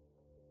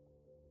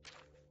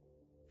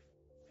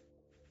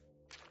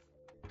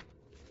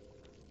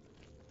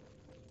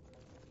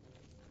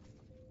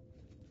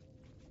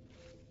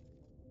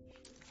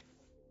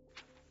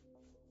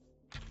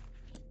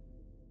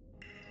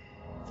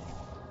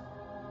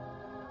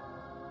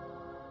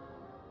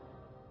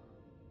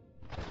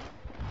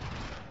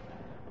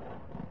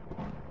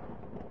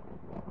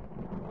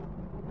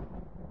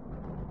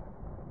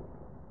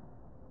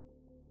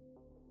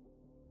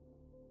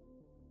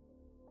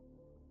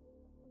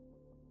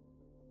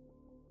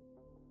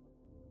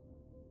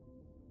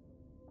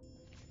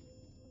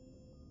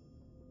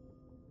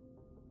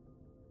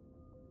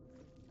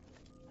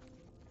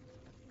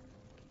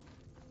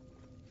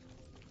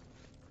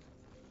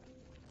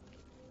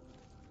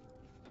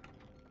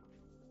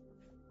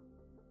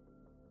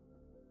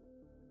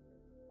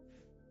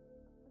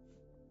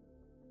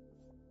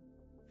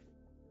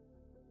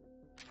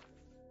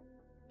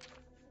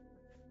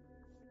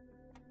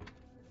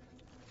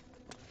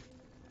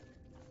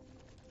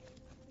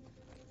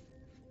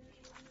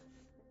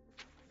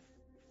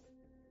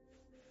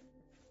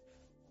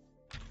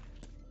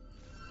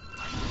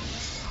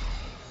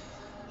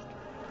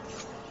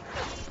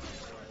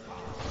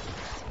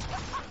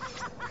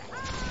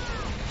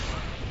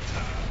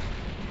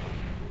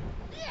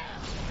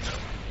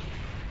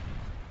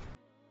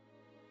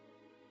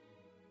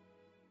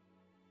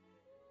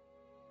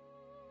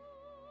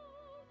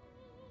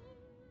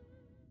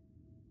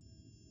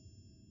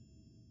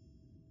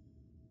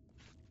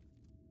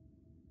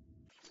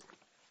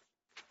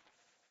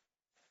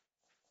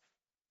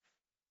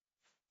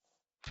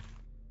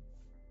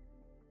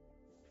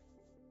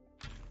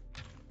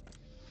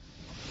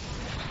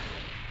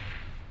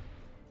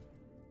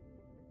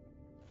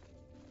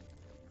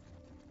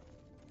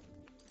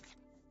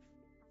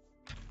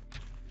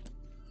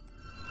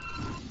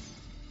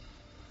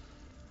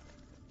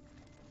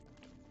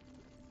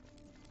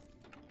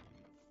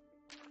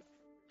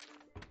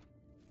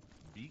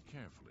 Be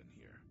careful in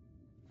here.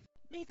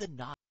 May the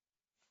 9...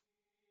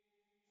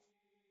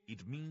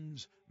 It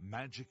means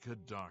Magica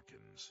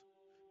darkens.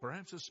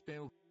 Perhaps a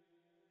spell...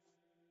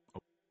 Oh.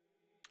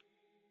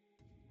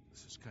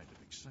 This is kind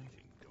of exciting,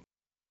 don't...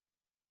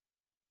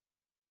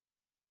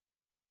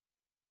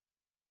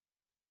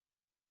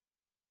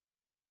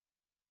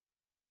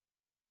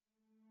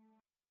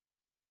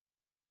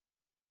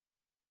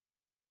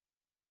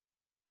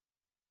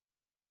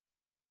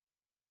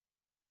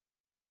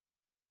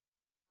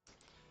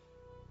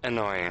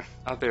 Annoying.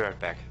 I'll be right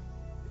back.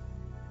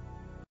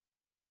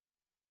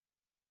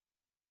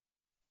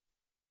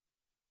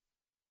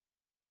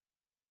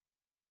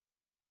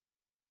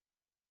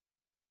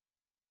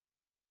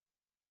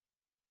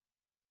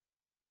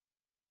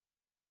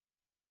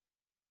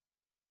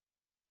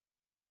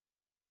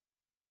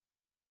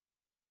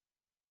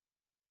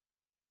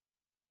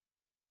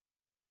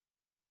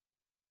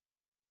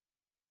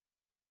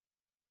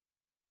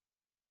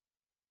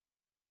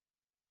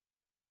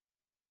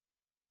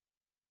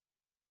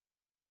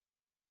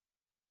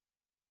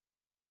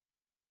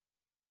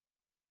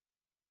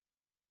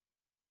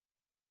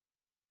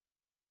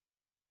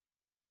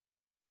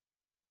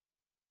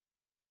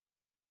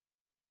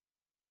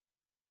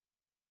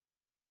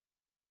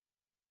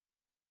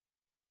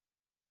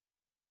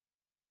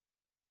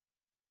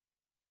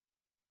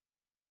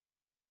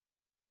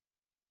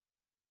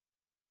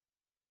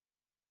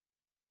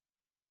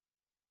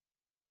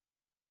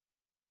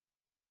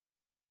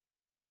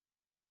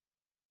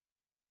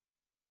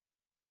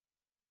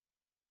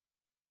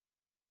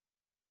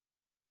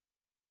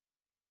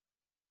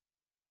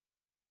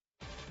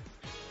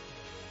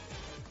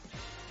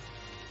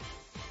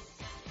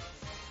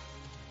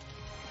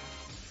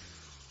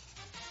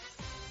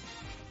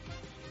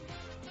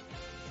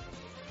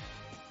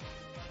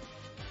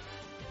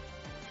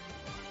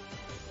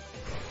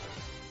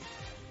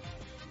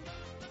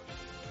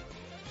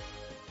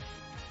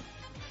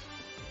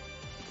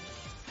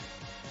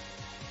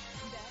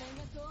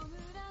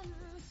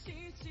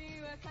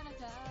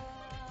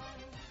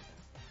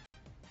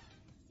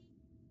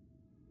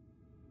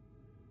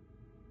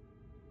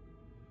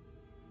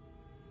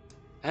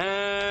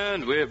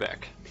 And we're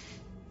back.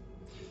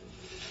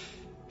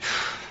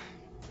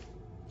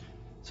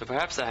 So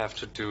perhaps I have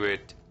to do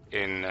it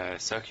in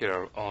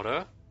circular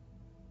order.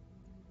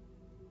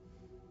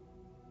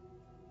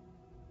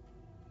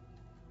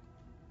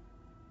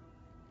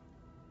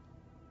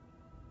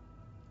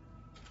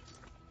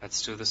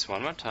 Let's do this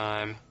one more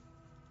time.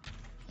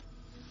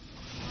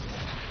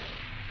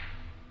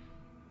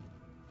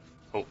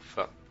 Oh,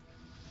 fuck.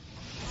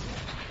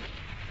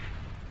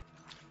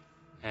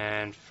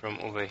 And from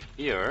over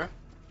here.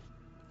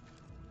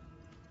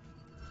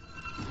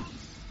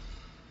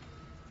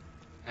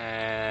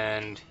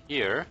 And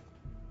here.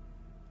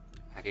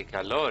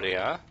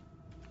 Agicaloria.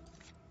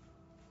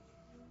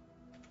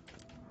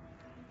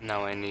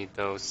 Now I need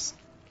those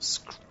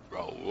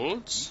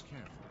scrolls.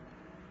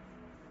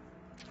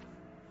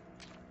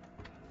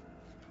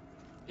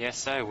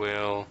 Yes, I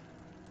will.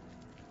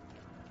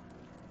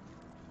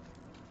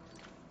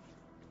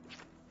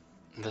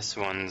 This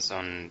one's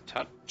on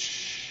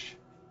touch.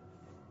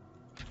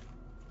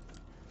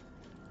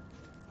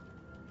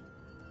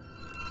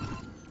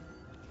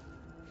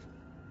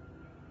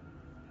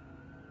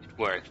 It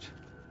worked.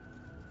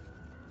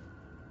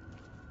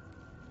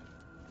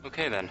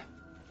 Okay then.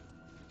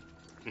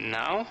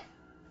 Now?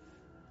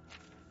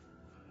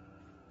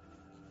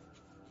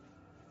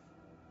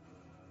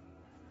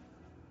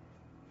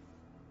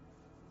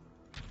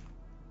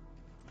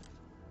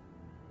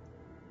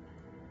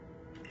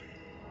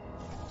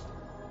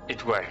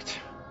 It worked.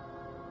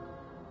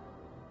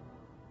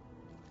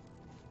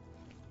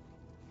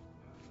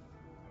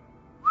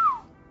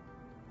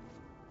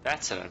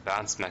 That's an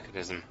advanced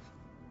mechanism.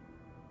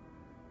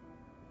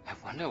 I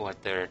wonder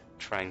what they're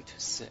trying to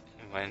say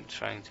when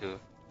trying to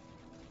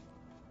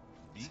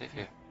save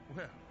here.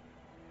 Well,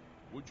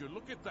 would you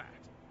look at that?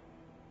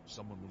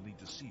 Someone will need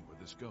to see where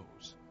this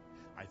goes.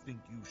 I think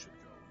you should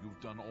go.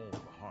 You've done all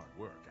the hard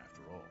work,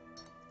 after all.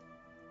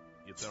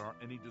 If there are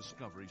any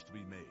discoveries to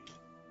be made,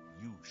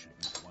 you should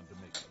be the one to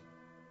make them.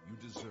 You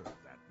deserve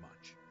that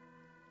much.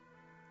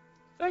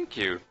 Thank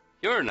you.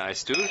 You're a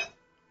nice dude.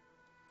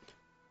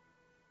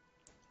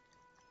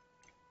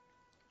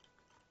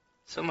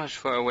 So much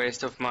for a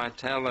waste of my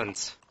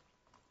talents,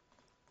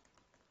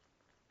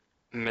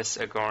 Miss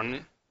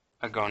Agonian.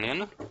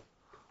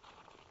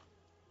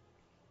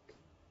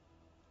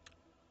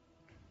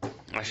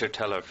 I should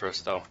tell her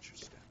first, though. Watch your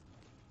step.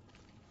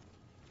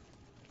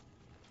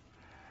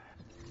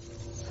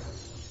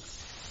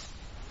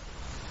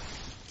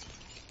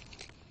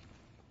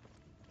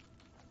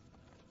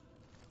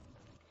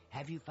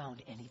 Have you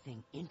found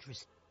anything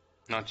interesting?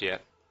 Not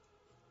yet.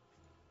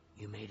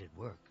 You made it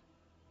work.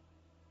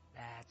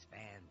 That's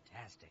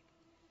fantastic.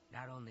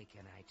 Not only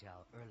can I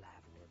tell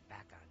Erlav we're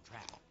back on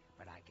track,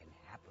 but I can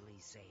happily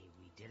say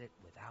we did it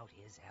without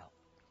his help.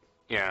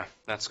 Yeah,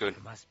 that's good.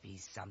 There must be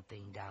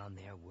something down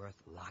there worth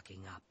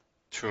locking up.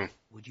 True.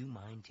 Would you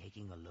mind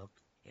taking a look?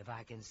 If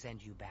I can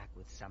send you back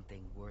with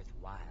something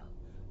worthwhile,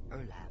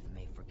 Erlav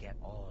may forget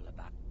all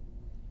about...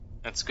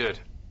 That's good.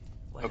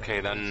 What Okay,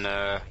 a then, waste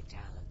of my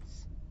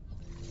talents.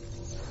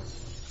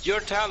 Your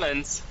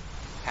talents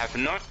have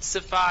not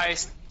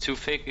sufficed to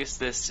fix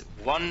this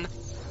one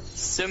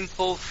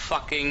simple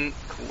fucking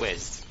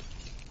quiz.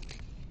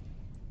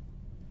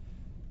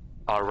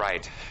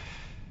 Alright.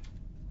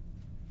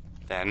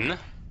 Then,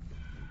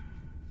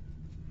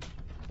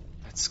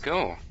 let's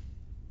go.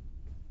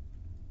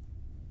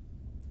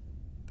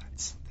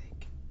 Let's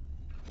think.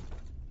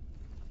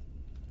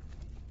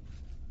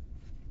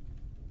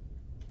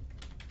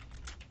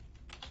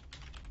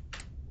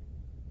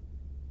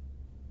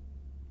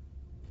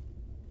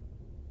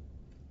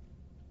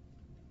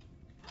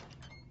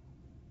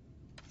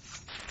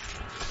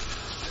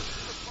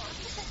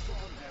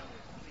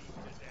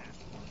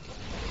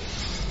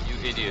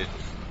 You idiot.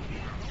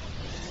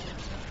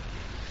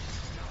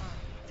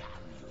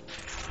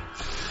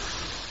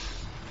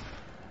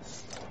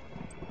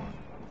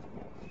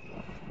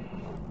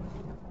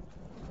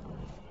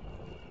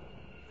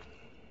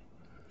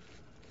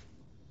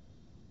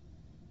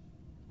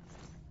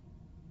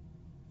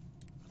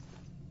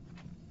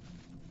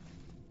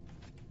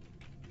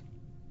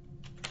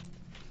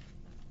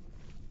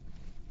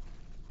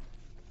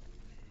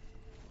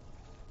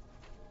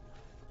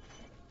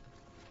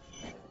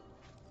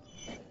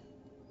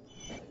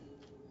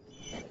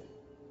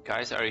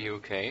 Guys, are you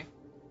okay?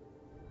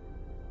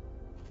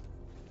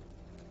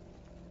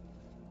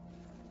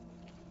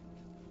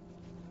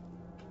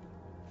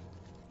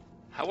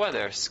 How are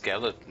there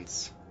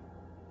skeletons?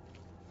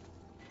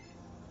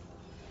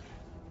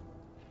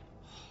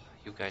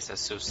 You guys are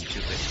so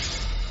stupid.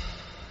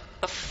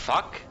 The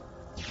fuck?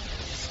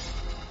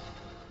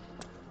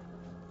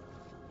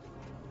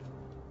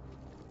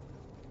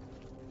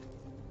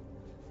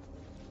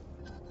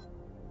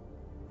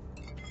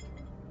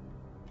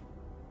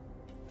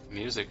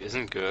 Music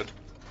isn't good.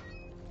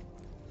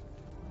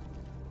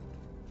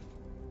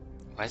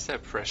 Why is there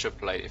pressure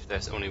plate if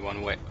there's only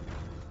one way?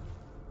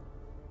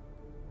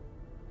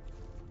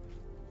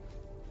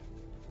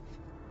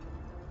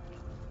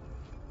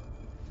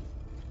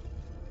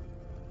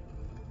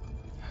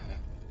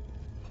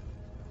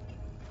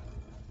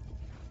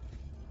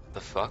 The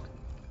fuck?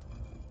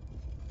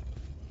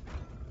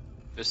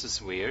 This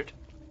is weird.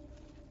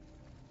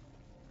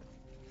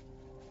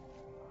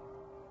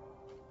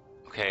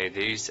 Okay,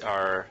 these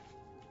are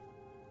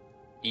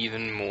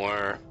even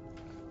more...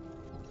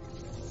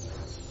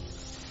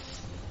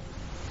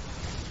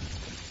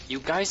 You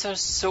guys are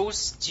so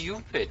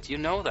stupid, you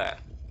know that.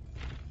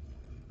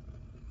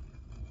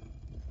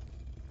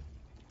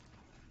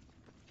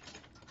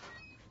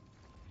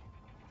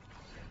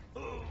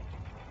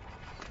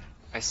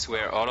 I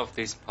swear all of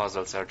these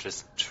puzzles are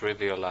just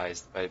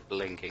trivialized by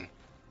blinking.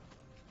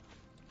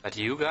 But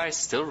you guys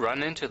still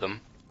run into them.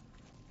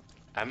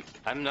 I'm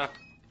not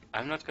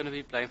gonna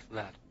be blamed for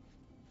that.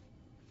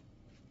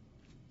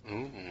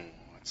 Ooh,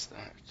 what's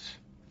that?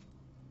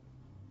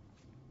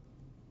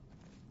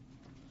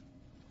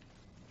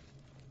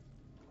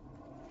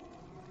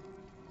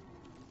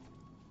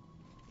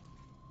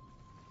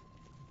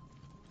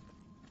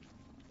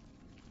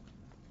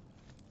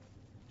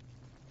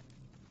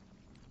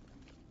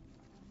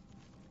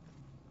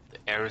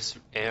 The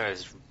air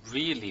is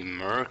really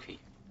murky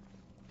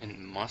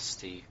and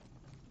musty.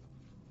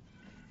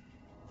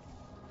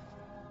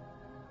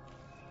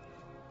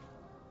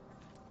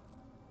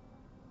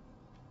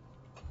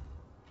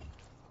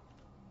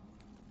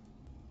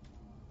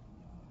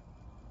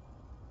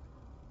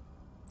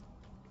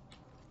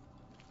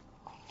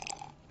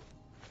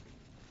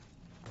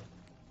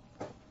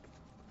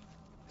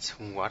 So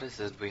what is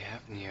it we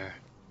have near?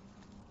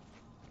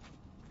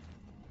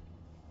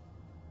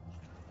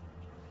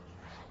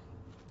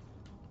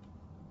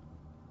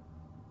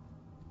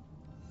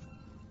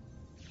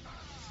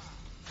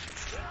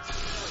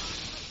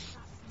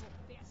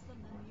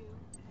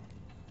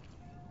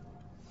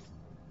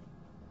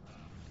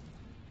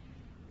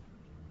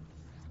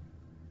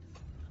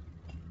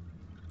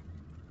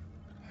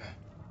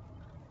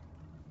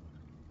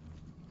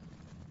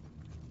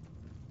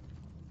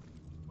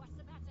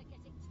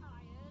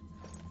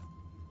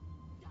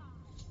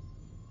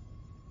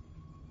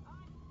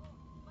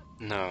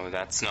 No,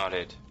 that's not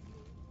it.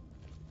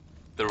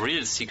 The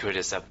real secret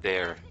is up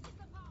there,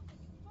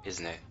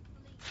 isn't it?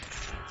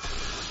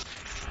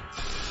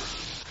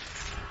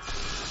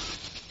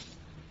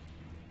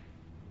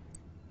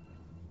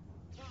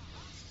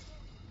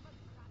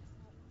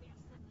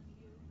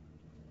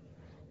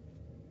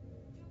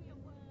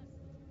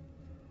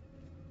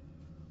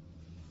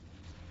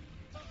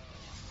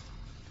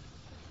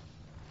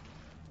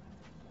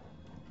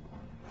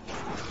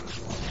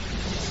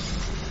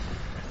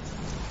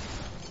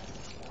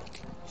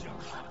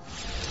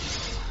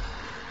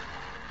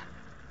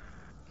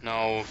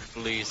 No,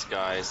 please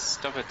guys,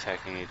 stop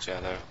attacking each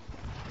other.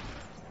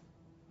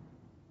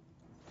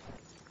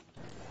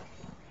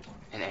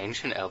 An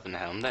ancient elven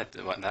helm, that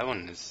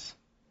one is...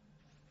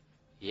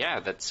 Yeah,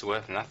 that's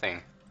worth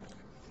nothing.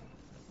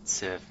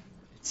 It's a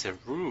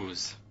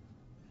ruse.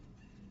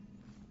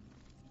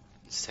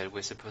 Instead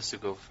we're supposed to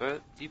go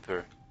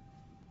deeper.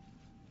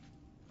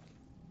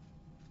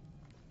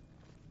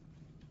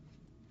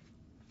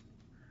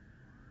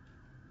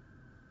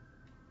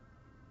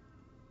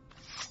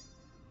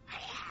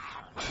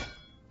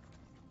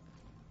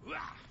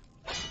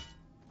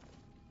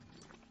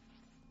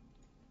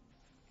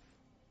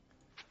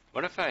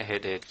 What if I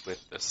hit it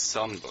with the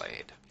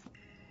Sunblade?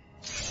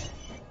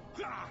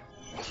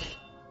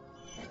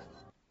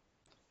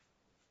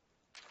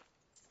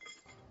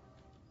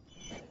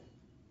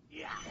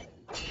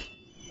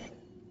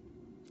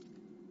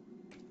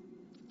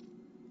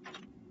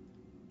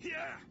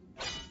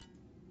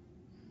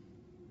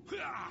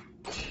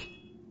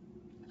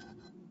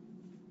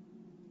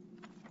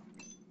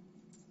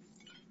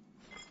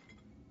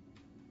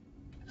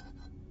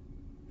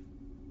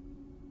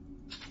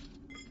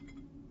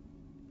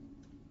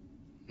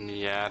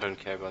 Yeah, I don't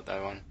care about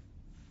that one.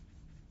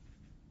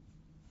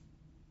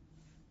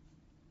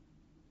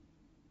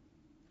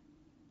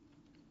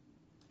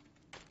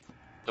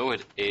 Though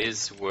it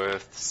is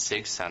worth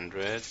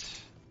 600.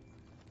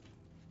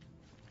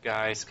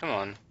 Guys, come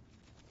on.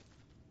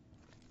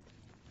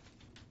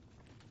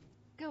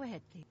 Go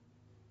ahead, please.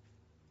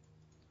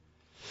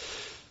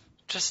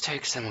 Just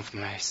take some of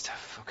my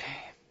stuff, okay?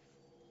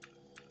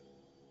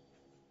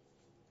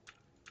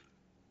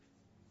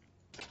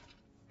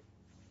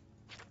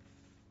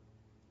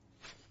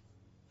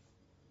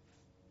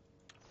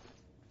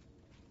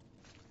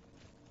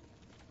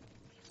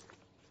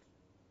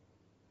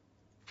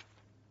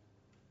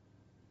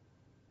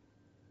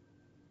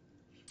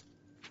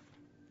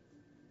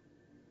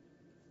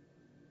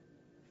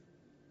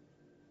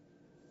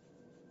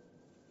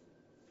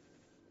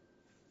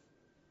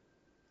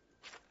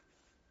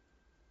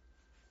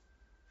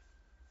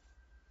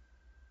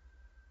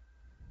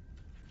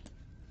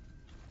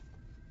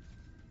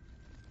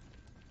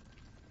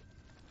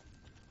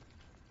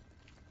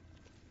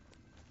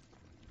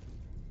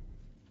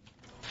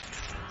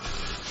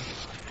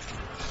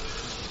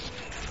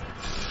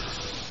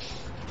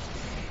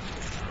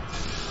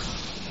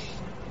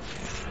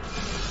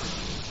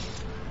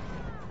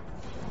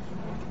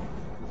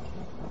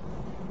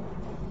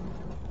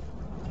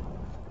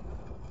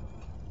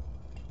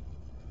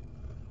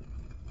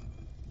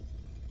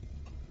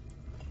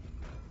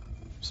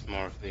 There's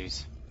more of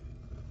these.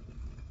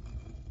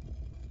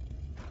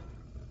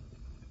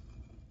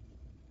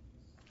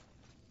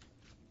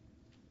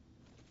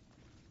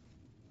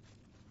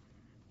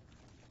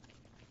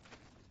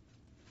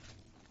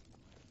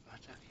 What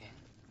again?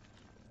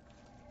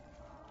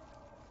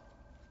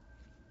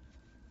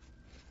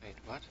 Wait,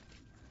 what?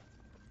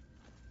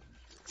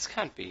 This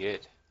can't be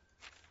it.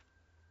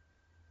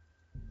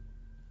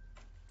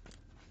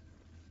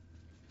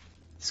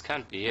 This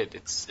can't be it.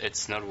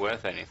 It's not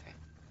worth anything.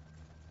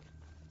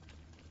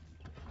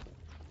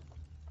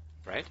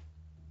 Right?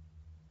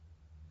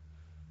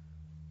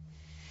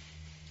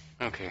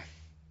 Okay.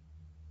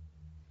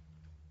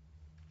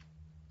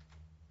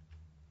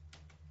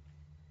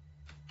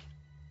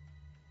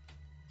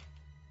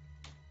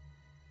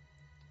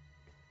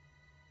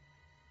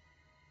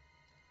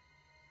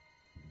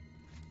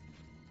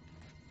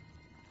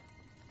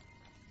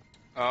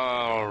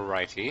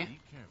 Alrighty. Be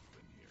careful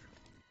in here.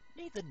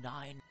 May the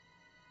 9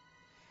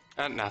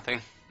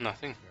 Nothing.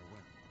 Nothing. Farewell.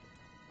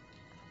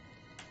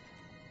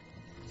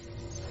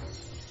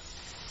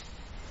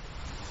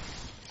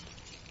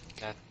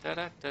 Da, da,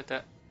 da, da, da.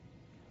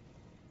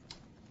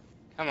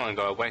 Come on,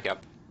 girl, wake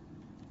up.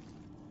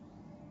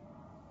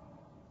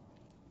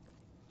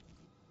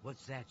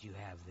 What's that you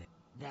have there?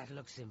 That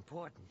looks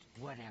important,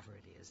 whatever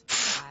it is.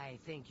 I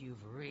think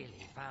you've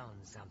really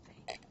found something.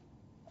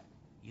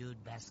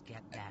 You'd best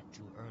get that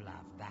to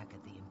Erlaf back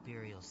at the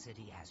Imperial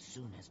City as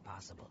soon as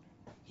possible.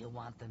 He'll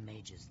want the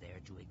mages there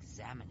to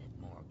examine it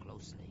more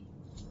closely.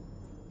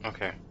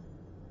 Okay.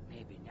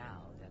 Maybe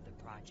now that the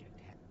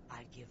project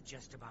I'd give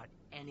just about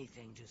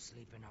anything to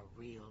sleep in a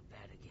real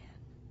bed again.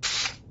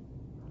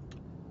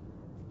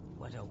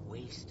 What a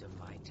waste of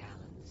my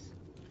talents.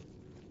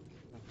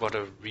 What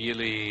a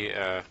really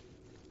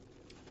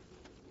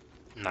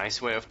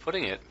nice way of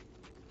putting it.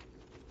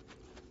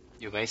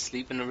 You may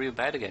sleep in a real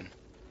bed again.